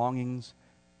with the longings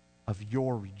of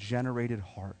your regenerated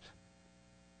heart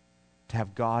to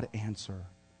have God answer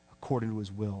according to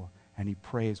His will, and He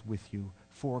prays with you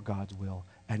for God's will,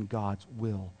 and God's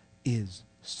will is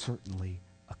certainly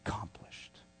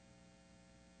accomplished.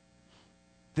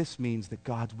 This means that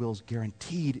God's will is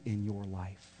guaranteed in your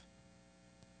life.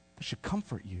 That should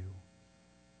comfort you.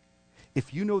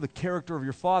 If you know the character of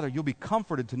your Father, you'll be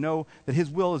comforted to know that His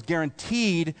will is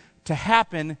guaranteed to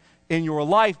happen in your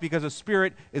life because the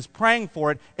Spirit is praying for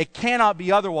it. It cannot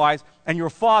be otherwise, and your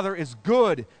Father is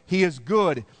good. He is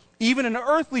good. Even an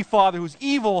earthly father who's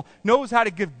evil knows how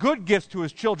to give good gifts to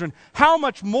his children. How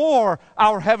much more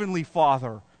our Heavenly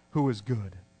Father who is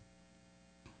good.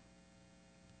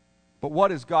 But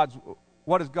what is God's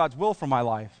will for my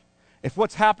life? If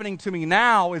what's happening to me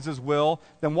now is His will,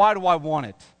 then why do I want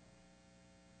it?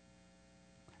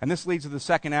 And this leads to the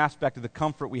second aspect of the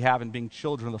comfort we have in being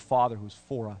children of the Father who's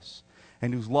for us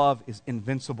and whose love is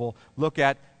invincible. Look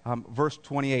at verse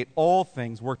 28. All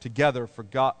things work together for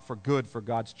good for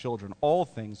God's children. All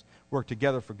things work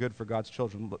together for good for God's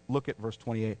children. Look at verse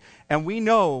 28. And we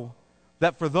know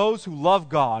that for those who love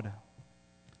God,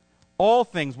 all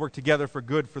things work together for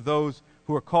good for those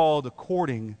who are called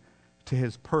according to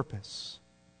His purpose.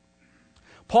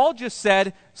 Paul just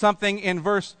said something in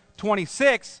verse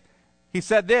 26. He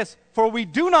said this, for we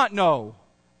do not know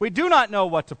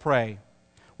what to pray.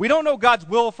 We don't know God's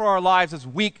will for our lives as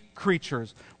weak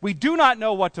creatures. We do not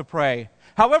know what to pray.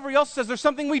 However, he also says there's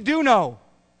something we do know.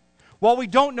 Well, we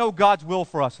don't know God's will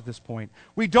for us at this point.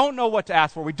 We don't know what to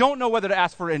ask for. We don't know whether to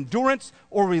ask for endurance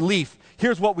or relief.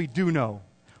 Here's what we do know.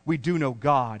 We do know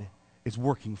God is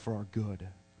working for our good.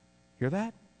 Hear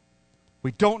that?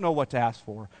 We don't know what to ask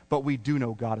for, but we do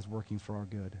know God is working for our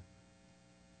good.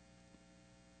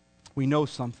 We know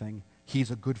something.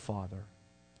 He's a good Father,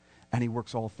 and He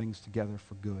works all things together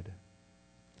for good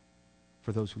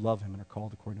for those who love Him and are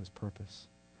called according to His purpose.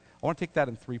 I want to take that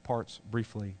in three parts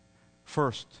briefly.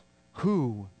 First,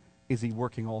 who is He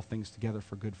working all things together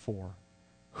for good for?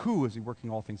 Who is He working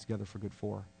all things together for good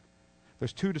for?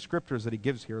 There's two descriptors that He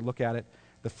gives here. Look at it.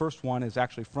 The first one is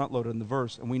actually front-loaded in the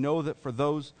verse, and we know that for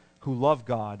those who love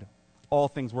God, all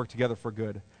things work together for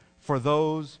good. For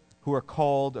those who are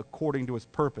called according to His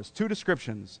purpose. Two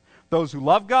descriptions. Those who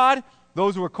love God,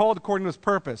 those who are called according to His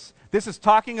purpose. This is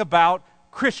talking about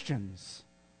Christians.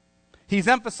 He's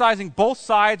emphasizing both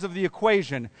sides of the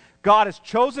equation. God has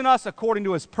chosen us according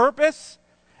to His purpose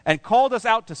and called us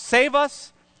out to save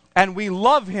us, and we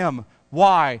love Him.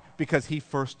 Why? Because He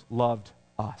first loved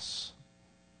us.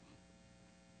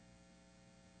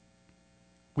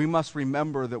 We must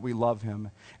remember that we love Him,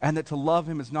 and that to love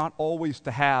Him is not always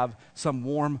to have some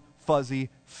warm, fuzzy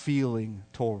feeling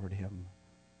toward Him.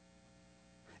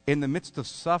 In the midst of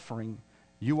suffering,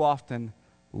 you often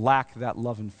lack that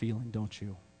love and feeling, don't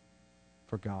you,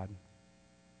 for God?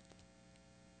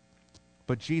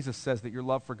 But Jesus says that your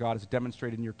love for God is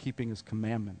demonstrated in your keeping His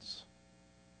commandments,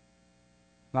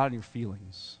 not in your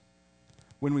feelings.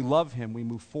 When we love Him, we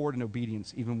move forward in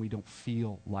obedience even when we don't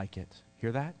feel like it.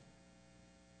 Hear that?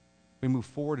 We move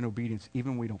forward in obedience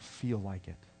even when we don't feel like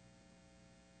it.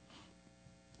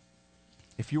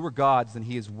 If you were God's, then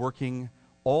He is working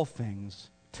all things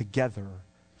together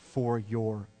for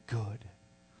your good.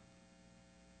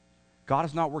 God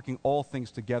is not working all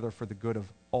things together for the good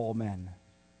of all men.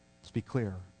 Let's be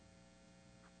clear.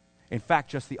 In fact,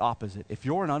 just the opposite. If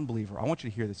you're an unbeliever, I want you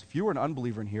to hear this. If you are an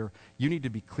unbeliever in here, you need to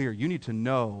be clear. You need to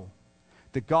know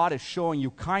that God is showing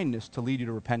you kindness to lead you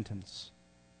to repentance.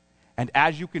 And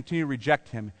as you continue to reject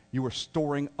Him, you are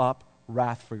storing up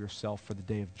wrath for yourself for the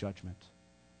day of judgment.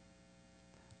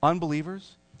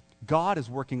 Unbelievers, God is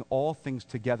working all things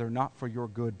together not for your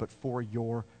good, but for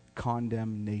your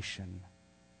condemnation.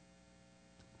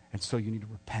 And so you need to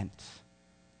repent.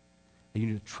 And you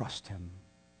need to trust Him.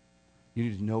 You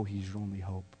need to know He's your only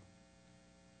hope.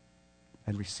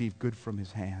 And receive good from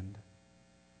His hand.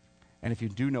 And if you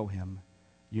do know Him,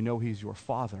 you know He's your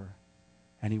Father,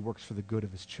 and He works for the good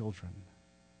of His children.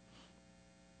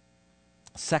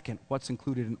 Second, what's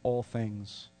included in all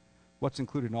things? What's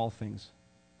included in all things?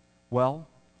 Well,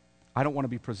 I don't want to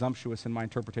be presumptuous in my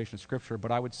interpretation of Scripture,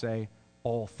 but I would say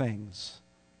all things,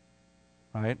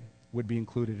 right, would be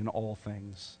included in all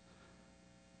things.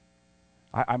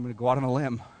 I'm going to go out on a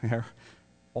limb here.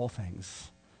 All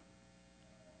things.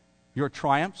 Your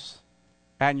triumphs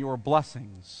and your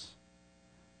blessings,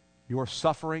 your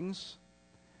sufferings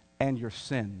and your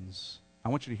sins. I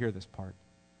want you to hear this part.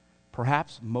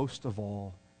 Perhaps most of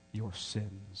all, your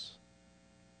sins.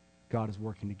 God is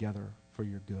working together for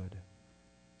your good.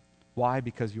 Why?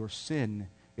 Because your sin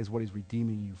is what He's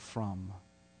redeeming you from.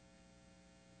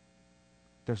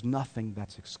 There's nothing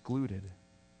that's excluded.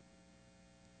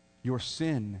 Your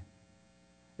sin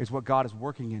is what God is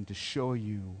working in to show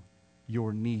you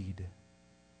your need,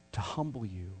 to humble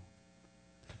you,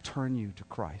 to turn you to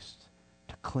Christ,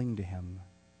 to cling to Him,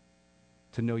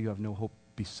 to know you have no hope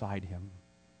beside Him,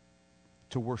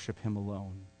 to worship Him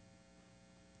alone.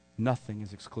 Nothing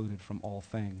is excluded from all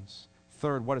things.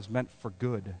 Third, what is meant for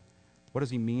good? What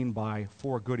does He mean by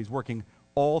for good? He's working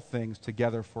all things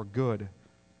together for good.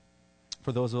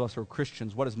 For those of us who are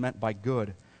Christians, what is meant by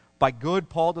good? By good,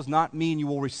 Paul does not mean you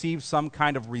will receive some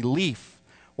kind of relief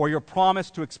or you're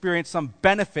promised to experience some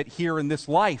benefit here in this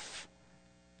life.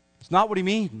 It's not what he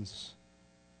means.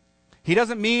 He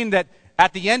doesn't mean that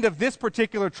at the end of this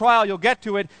particular trial, you'll get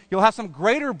to it, you'll have some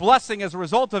greater blessing as a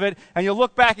result of it, and you'll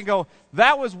look back and go,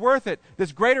 that was worth it.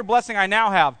 This greater blessing I now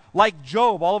have. Like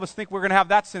Job, all of us think we're going to have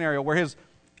that scenario where his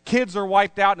kids are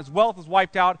wiped out and his wealth is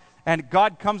wiped out, and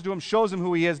God comes to him, shows him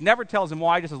who he is, never tells him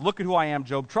why, just says, look at who I am,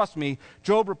 Job, trust me.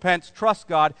 Job repents, trusts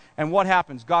God, and what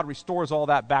happens? God restores all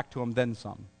that back to him, then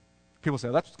some. People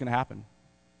say, that's what's going to happen.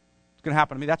 It's going to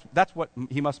happen to me. That's what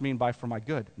he must mean by for my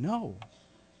good. No,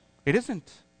 it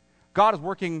isn't. God is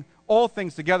working all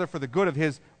things together for the good of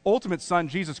his ultimate son,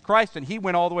 Jesus Christ, and he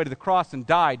went all the way to the cross and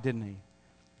died, didn't he?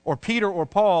 Or Peter or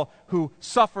Paul, who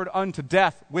suffered unto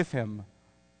death with him.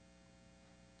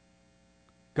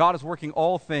 God is working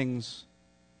all things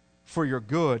for your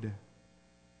good.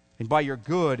 And by your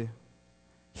good,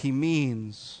 he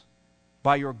means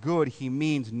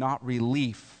not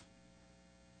relief.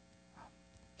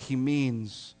 He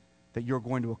means that you're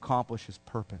going to accomplish his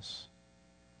purpose.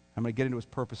 I'm going to get into his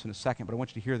purpose in a second, but I want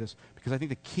you to hear this, because I think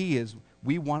the key is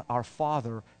we want our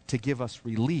Father to give us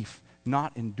relief,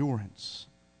 not endurance,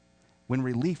 when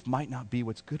relief might not be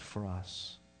what's good for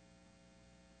us.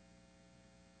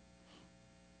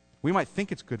 We might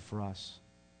think it's good for us,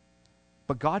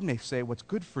 but God may say what's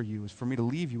good for you is for me to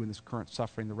leave you in this current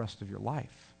suffering the rest of your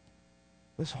life.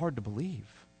 That's hard to believe.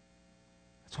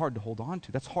 It's hard to hold on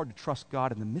to. That's hard to trust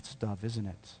God in the midst of, isn't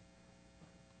it?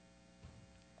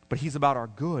 But he's about our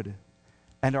good,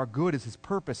 and our good is his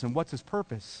purpose. And what's his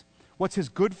purpose? What's his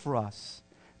good for us?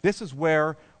 This is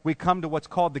where we come to what's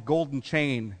called the golden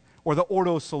chain, or the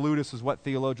ordo salutis is what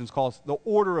theologians call it, the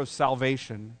order of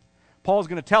salvation. Paul's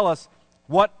going to tell us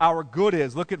what our good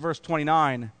is. Look at verse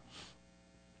 29.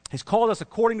 He's called us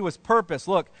according to his purpose.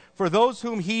 Look, for those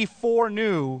whom he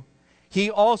foreknew, he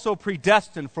also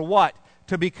predestined for what?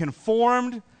 To be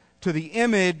conformed to the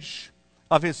image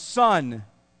of his Son,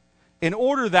 in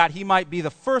order that he might be the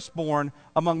firstborn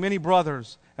among many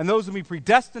brothers. And those whom he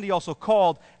predestined, he also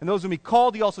called. And those whom he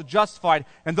called, he also justified.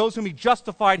 And those whom he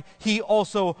justified, he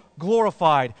also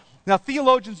glorified. Now,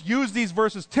 theologians use these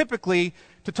verses typically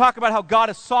to talk about how God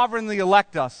has sovereignly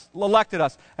elected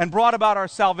us and brought about our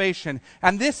salvation.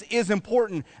 And this is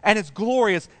important, and it's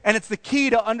glorious, and it's the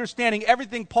key to understanding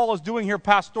everything Paul is doing here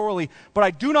pastorally. But I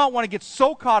do not want to get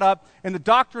so caught up in the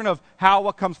doctrine of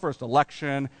what comes first,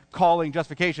 election, calling,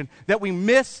 justification, that we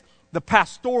miss the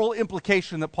pastoral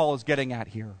implication that Paul is getting at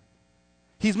here.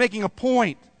 He's making a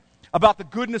point about the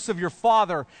goodness of your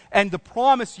Father and the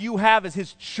promise you have as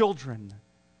his children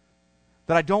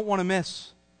that I don't want to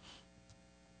miss.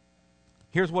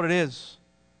 Here's what it is.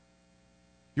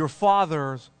 Your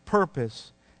Father's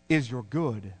purpose is your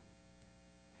good.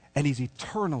 And he's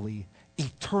eternally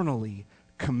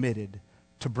committed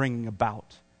to bringing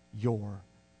about your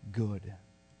good.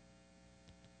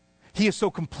 He is so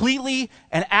completely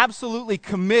and absolutely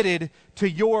committed to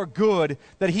your good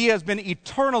that he has been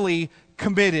eternally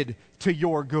committed to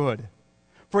your good.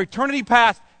 For eternity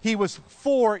past, he was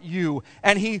for you,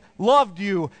 and he loved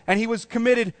you, and he was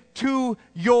committed to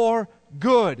your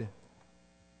good.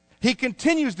 He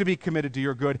continues to be committed to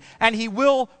your good, and he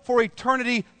will for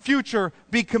eternity future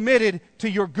be committed to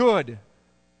your good.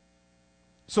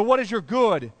 So what is your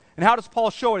good? And how does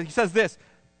Paul show it? He says this,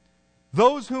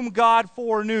 those whom God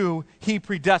foreknew, he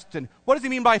predestined. What does he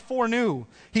mean by foreknew?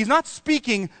 He's not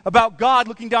speaking about God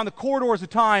looking down the corridors of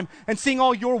time and seeing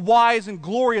all your wise and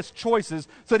glorious choices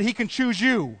so that he can choose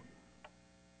you.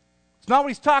 It's not what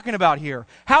he's talking about here.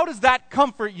 How does that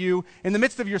comfort you in the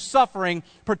midst of your suffering,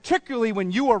 particularly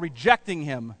when you are rejecting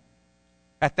him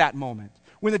at that moment?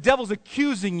 When the devil's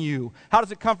accusing you, how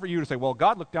does it comfort you to say, well,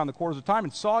 God looked down the corridors of time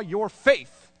and saw your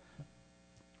faith?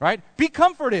 Right? Be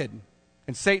comforted.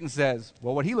 And Satan says,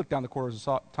 well, what he looked down the corridors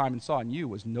of time and saw in you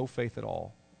was no faith at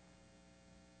all.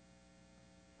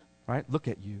 Right? Look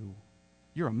at you.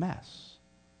 You're a mess.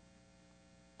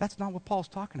 That's not what Paul's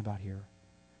talking about here.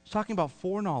 He's talking about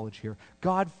foreknowledge here.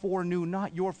 God foreknew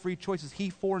not your free choices. He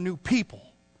foreknew people.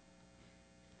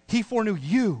 He foreknew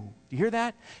you. Do you hear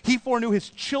that? He foreknew his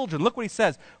children. Look what he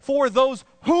says. For those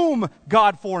whom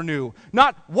God foreknew.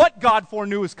 Not what God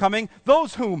foreknew is coming.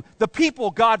 Those whom, the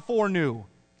people God foreknew.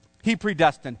 He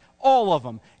predestined all of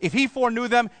them. If he foreknew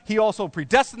them, he also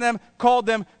predestined them, called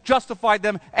them, justified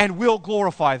them, and will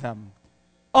glorify them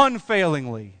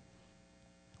unfailingly.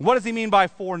 What does he mean by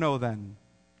foreknow then?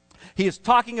 He is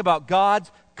talking about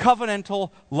God's covenantal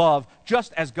love,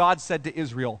 just as God said to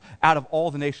Israel, out of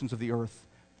all the nations of the earth,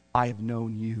 I have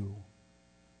known you.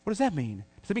 What does that mean?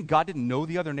 Does that mean God didn't know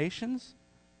the other nations?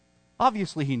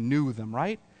 Obviously he knew them,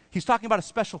 right? He's talking about a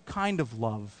special kind of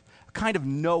love, a kind of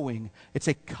knowing. It's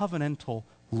a covenantal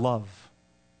love.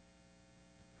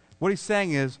 What he's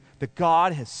saying is that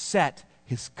God has set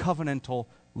his covenantal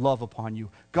love upon you.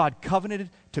 God covenanted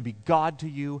to be God to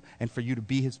you and for you to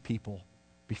be his people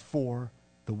before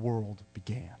the world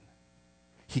began.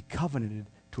 He covenanted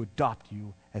to adopt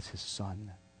you as his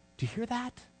son. Do you hear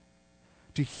that?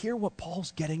 Do you hear what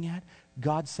Paul's getting at?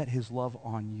 God set his love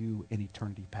on you in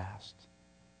eternity past.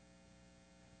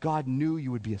 God knew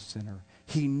you would be a sinner.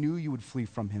 He knew you would flee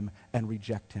from him and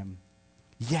reject him.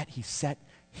 Yet he set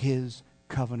his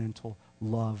covenantal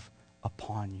love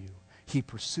upon you. He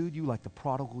pursued you like the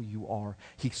prodigal you are.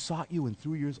 He sought you and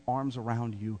threw his arms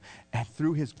around you. And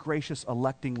through his gracious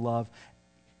electing love,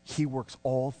 he works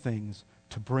all things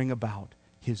to bring about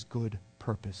his good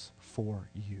purpose for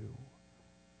you.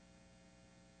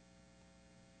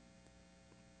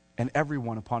 And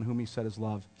everyone upon whom he set his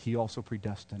love, he also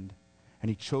predestined. And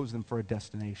he chose them for a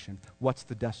destination. What's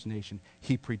the destination?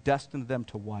 He predestined them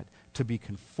to what? To be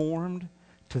conformed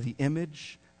to the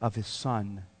image of his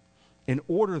Son, in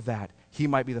order that he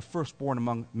might be the firstborn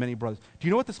among many brothers. Do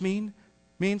you know what this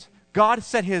means? God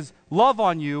set his love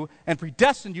on you and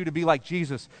predestined you to be like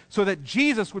Jesus, so that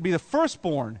Jesus would be the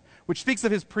firstborn, which speaks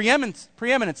of his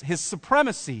preeminence, his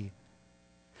supremacy.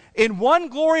 In one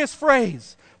glorious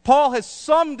phrase, Paul has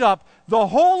summed up the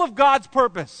whole of God's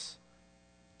purpose.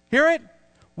 Hear it?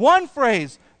 One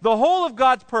phrase, the whole of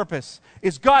God's purpose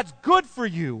is God's good for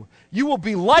you. You will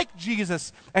be like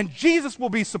Jesus, and Jesus will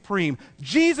be supreme.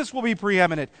 Jesus will be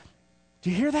preeminent. Do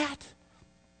you hear that?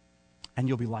 And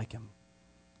you'll be like him.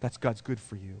 That's God's good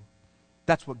for you.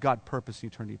 That's what God purposed in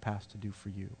eternity past to do for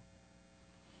you.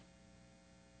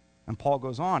 And Paul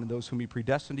goes on, and those whom he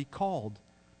predestined, he called.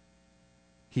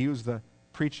 He used the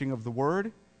preaching of the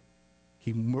word.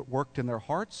 He worked in their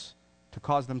hearts to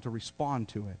cause them to respond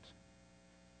to it.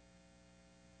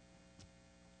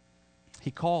 He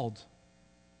called,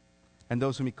 and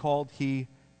those whom he called, he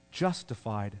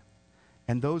justified.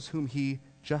 And those whom he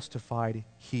justified,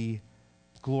 he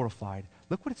glorified.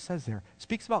 Look what it says there. It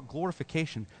speaks about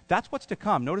glorification. That's what's to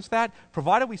come. Notice that.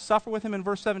 Provided we suffer with him in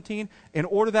verse 17, in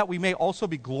order that we may also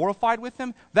be glorified with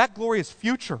him. That glory is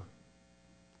future.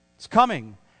 It's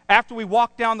coming after we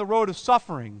walk down the road of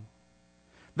suffering.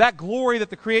 That glory that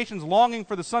the creation's longing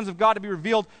for the sons of God to be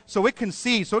revealed so it can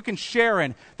see, so it can share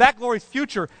in. That glory is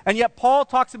future. And yet Paul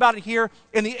talks about it here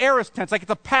in the aorist tense, like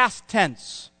it's a past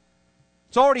tense.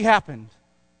 It's already happened,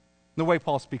 the way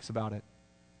Paul speaks about it.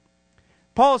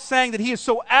 Paul is saying that he is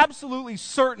so absolutely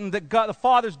certain that God, the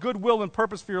Father's goodwill and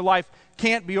purpose for your life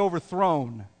can't be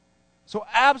overthrown. So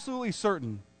absolutely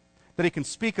certain that he can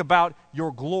speak about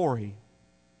your glory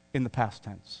in the past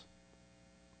tense.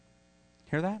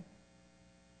 Hear that?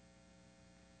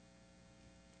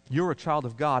 You're a child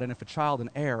of God, and if a child, an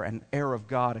heir of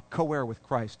God, a co-heir with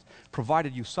Christ,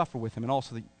 provided you suffer with him, and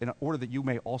also in order that you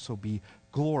may also be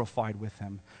glorified with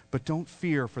him. But don't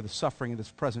fear, for the suffering of this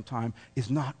present time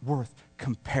is not worth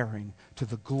comparing to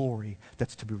the glory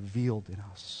that's to be revealed in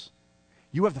us.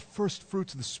 You have the first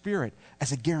fruits of the Spirit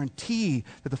as a guarantee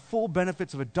that the full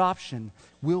benefits of adoption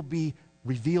will be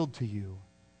revealed to you.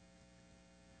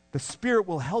 The Spirit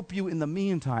will help you in the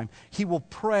meantime. He will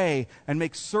pray and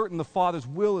make certain the Father's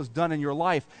will is done in your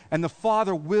life. And the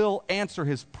Father will answer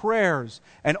his prayers.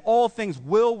 And all things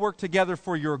will work together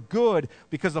for your good,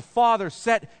 because the Father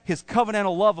set his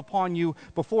covenantal love upon you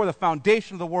before the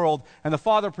foundation of the world. And the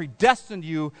Father predestined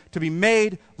you to be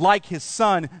made like his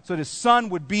Son, so that his Son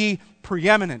would be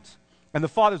preeminent. And the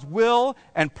Father's will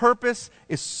and purpose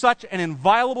is such an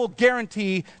inviolable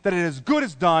guarantee that it is good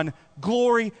as done.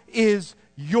 Glory is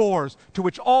yours. To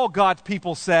which all God's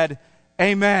people said,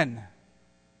 Amen.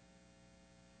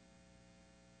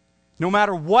 No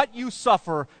matter what you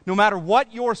suffer, no matter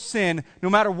what your sin,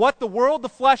 no matter what the world, the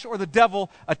flesh, or the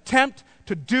devil attempt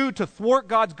to do to thwart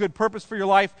God's good purpose for your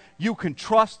life, you can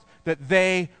trust that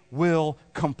they will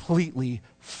completely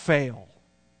fail.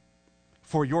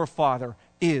 For your Father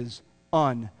is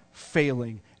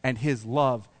unfailing, and his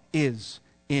love is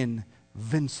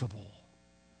invincible.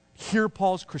 Hear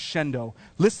Paul's crescendo.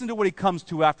 Listen to what he comes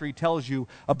to after he tells you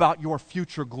about your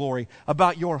future glory,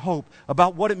 about your hope,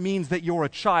 about what it means that you're a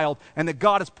child, and that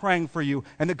God is praying for you,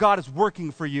 and that God is working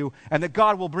for you, and that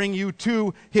God will bring you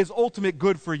to his ultimate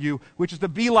good for you, which is to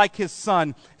be like his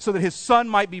Son, so that his Son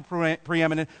might be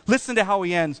preeminent. Listen to how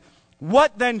he ends.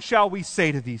 What then shall we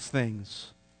say to these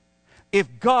things?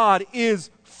 If God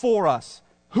is for us,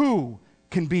 who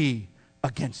can be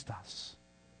against us?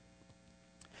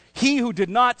 He who did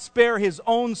not spare his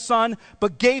own Son,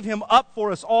 but gave him up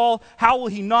for us all, how will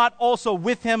he not also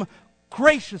with him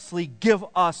graciously give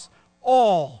us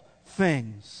all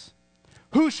things?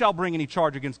 Who shall bring any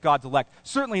charge against God's elect?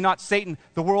 Certainly not Satan,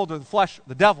 the world, or the flesh,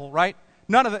 the devil, right?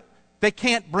 None of it. They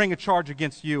can't bring a charge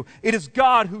against you. It is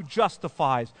God who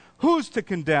justifies. Who's to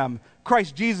condemn?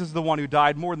 Christ Jesus is the one who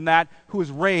died. More than that, who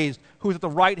is raised, who is at the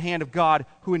right hand of God,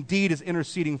 who indeed is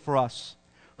interceding for us.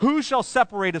 Who shall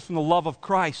separate us from the love of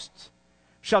Christ?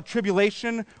 Shall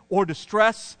tribulation or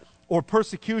distress or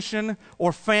persecution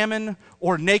or famine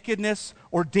or nakedness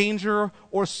or danger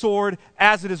or sword,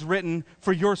 as it is written,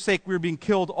 for your sake we are being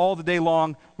killed all the day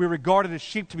long. We are regarded as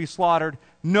sheep to be slaughtered.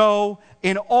 No,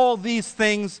 in all these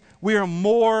things we are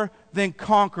more than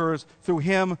conquerors through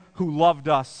him who loved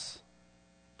us.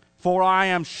 For I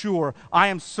am sure, I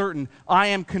am certain, I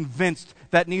am convinced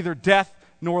that neither death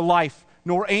nor life,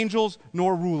 nor angels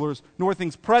nor rulers, nor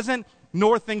things present,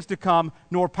 nor things to come,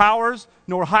 nor powers,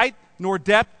 nor height, nor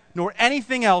depth, nor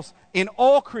anything else in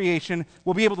all creation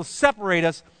will be able to separate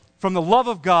us from the love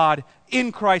of God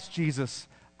in Christ Jesus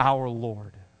our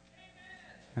Lord.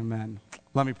 Amen.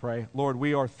 Let me pray. Lord,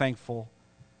 we are thankful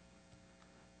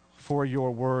for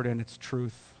your word and its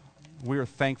truth. We are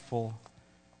thankful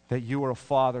that you are a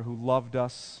Father who loved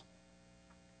us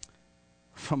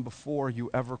from before you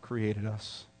ever created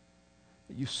us,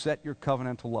 that you set your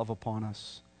covenantal love upon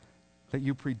us, that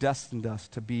you predestined us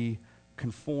to be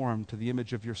conformed to the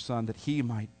image of your Son, that he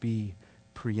might be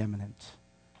preeminent,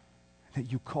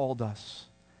 that you called us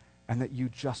and that you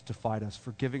justified us,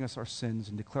 forgiving us our sins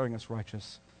and declaring us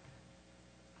righteous,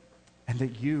 and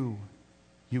that you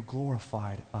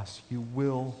glorified us. You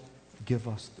will give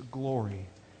us the glory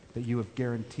that you have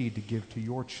guaranteed to give to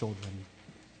your children,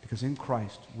 because in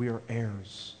Christ we are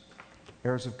heirs,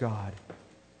 heirs of God,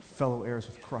 fellow heirs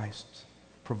with Christ,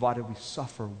 provided we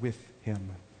suffer with him,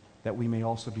 that we may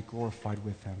also be glorified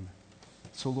with him.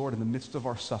 So Lord, in the midst of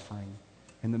our suffering,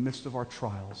 in the midst of our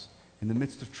trials, in the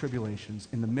midst of tribulations,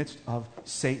 in the midst of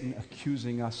Satan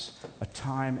accusing us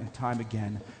time and time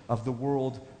again, of the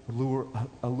world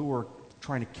allure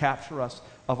trying to capture us,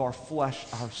 of our flesh,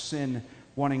 our sin,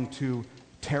 wanting to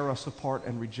tear us apart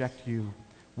and reject you,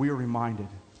 we are reminded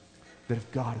that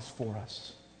if God is for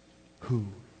us, who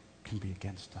can be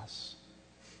against us?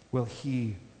 Will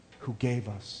he who gave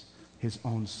us his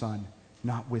own Son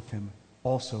not with him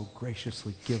also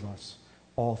graciously give us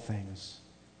all things?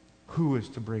 Who is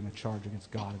to bring a charge against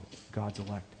God's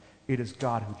elect? It is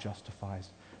God who justifies.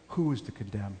 Who is to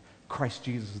condemn? Christ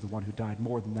Jesus is the one who died.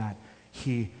 More than that,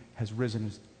 he has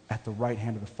risen at the right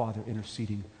hand of the Father,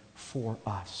 interceding for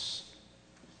us.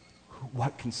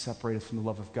 What can separate us from the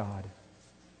love of God?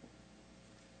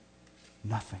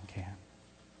 Nothing can.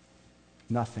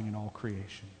 Nothing in all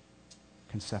creation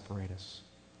can separate us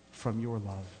from your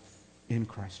love in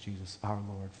Christ Jesus our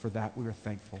Lord. For that we are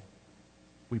thankful.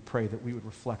 We pray that we would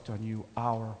reflect on you,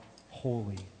 our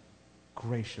holy,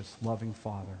 gracious, loving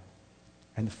Father,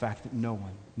 and the fact that no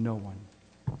one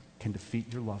can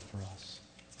defeat your love for us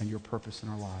and your purpose in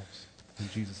our lives. In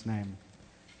Jesus' name,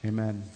 amen.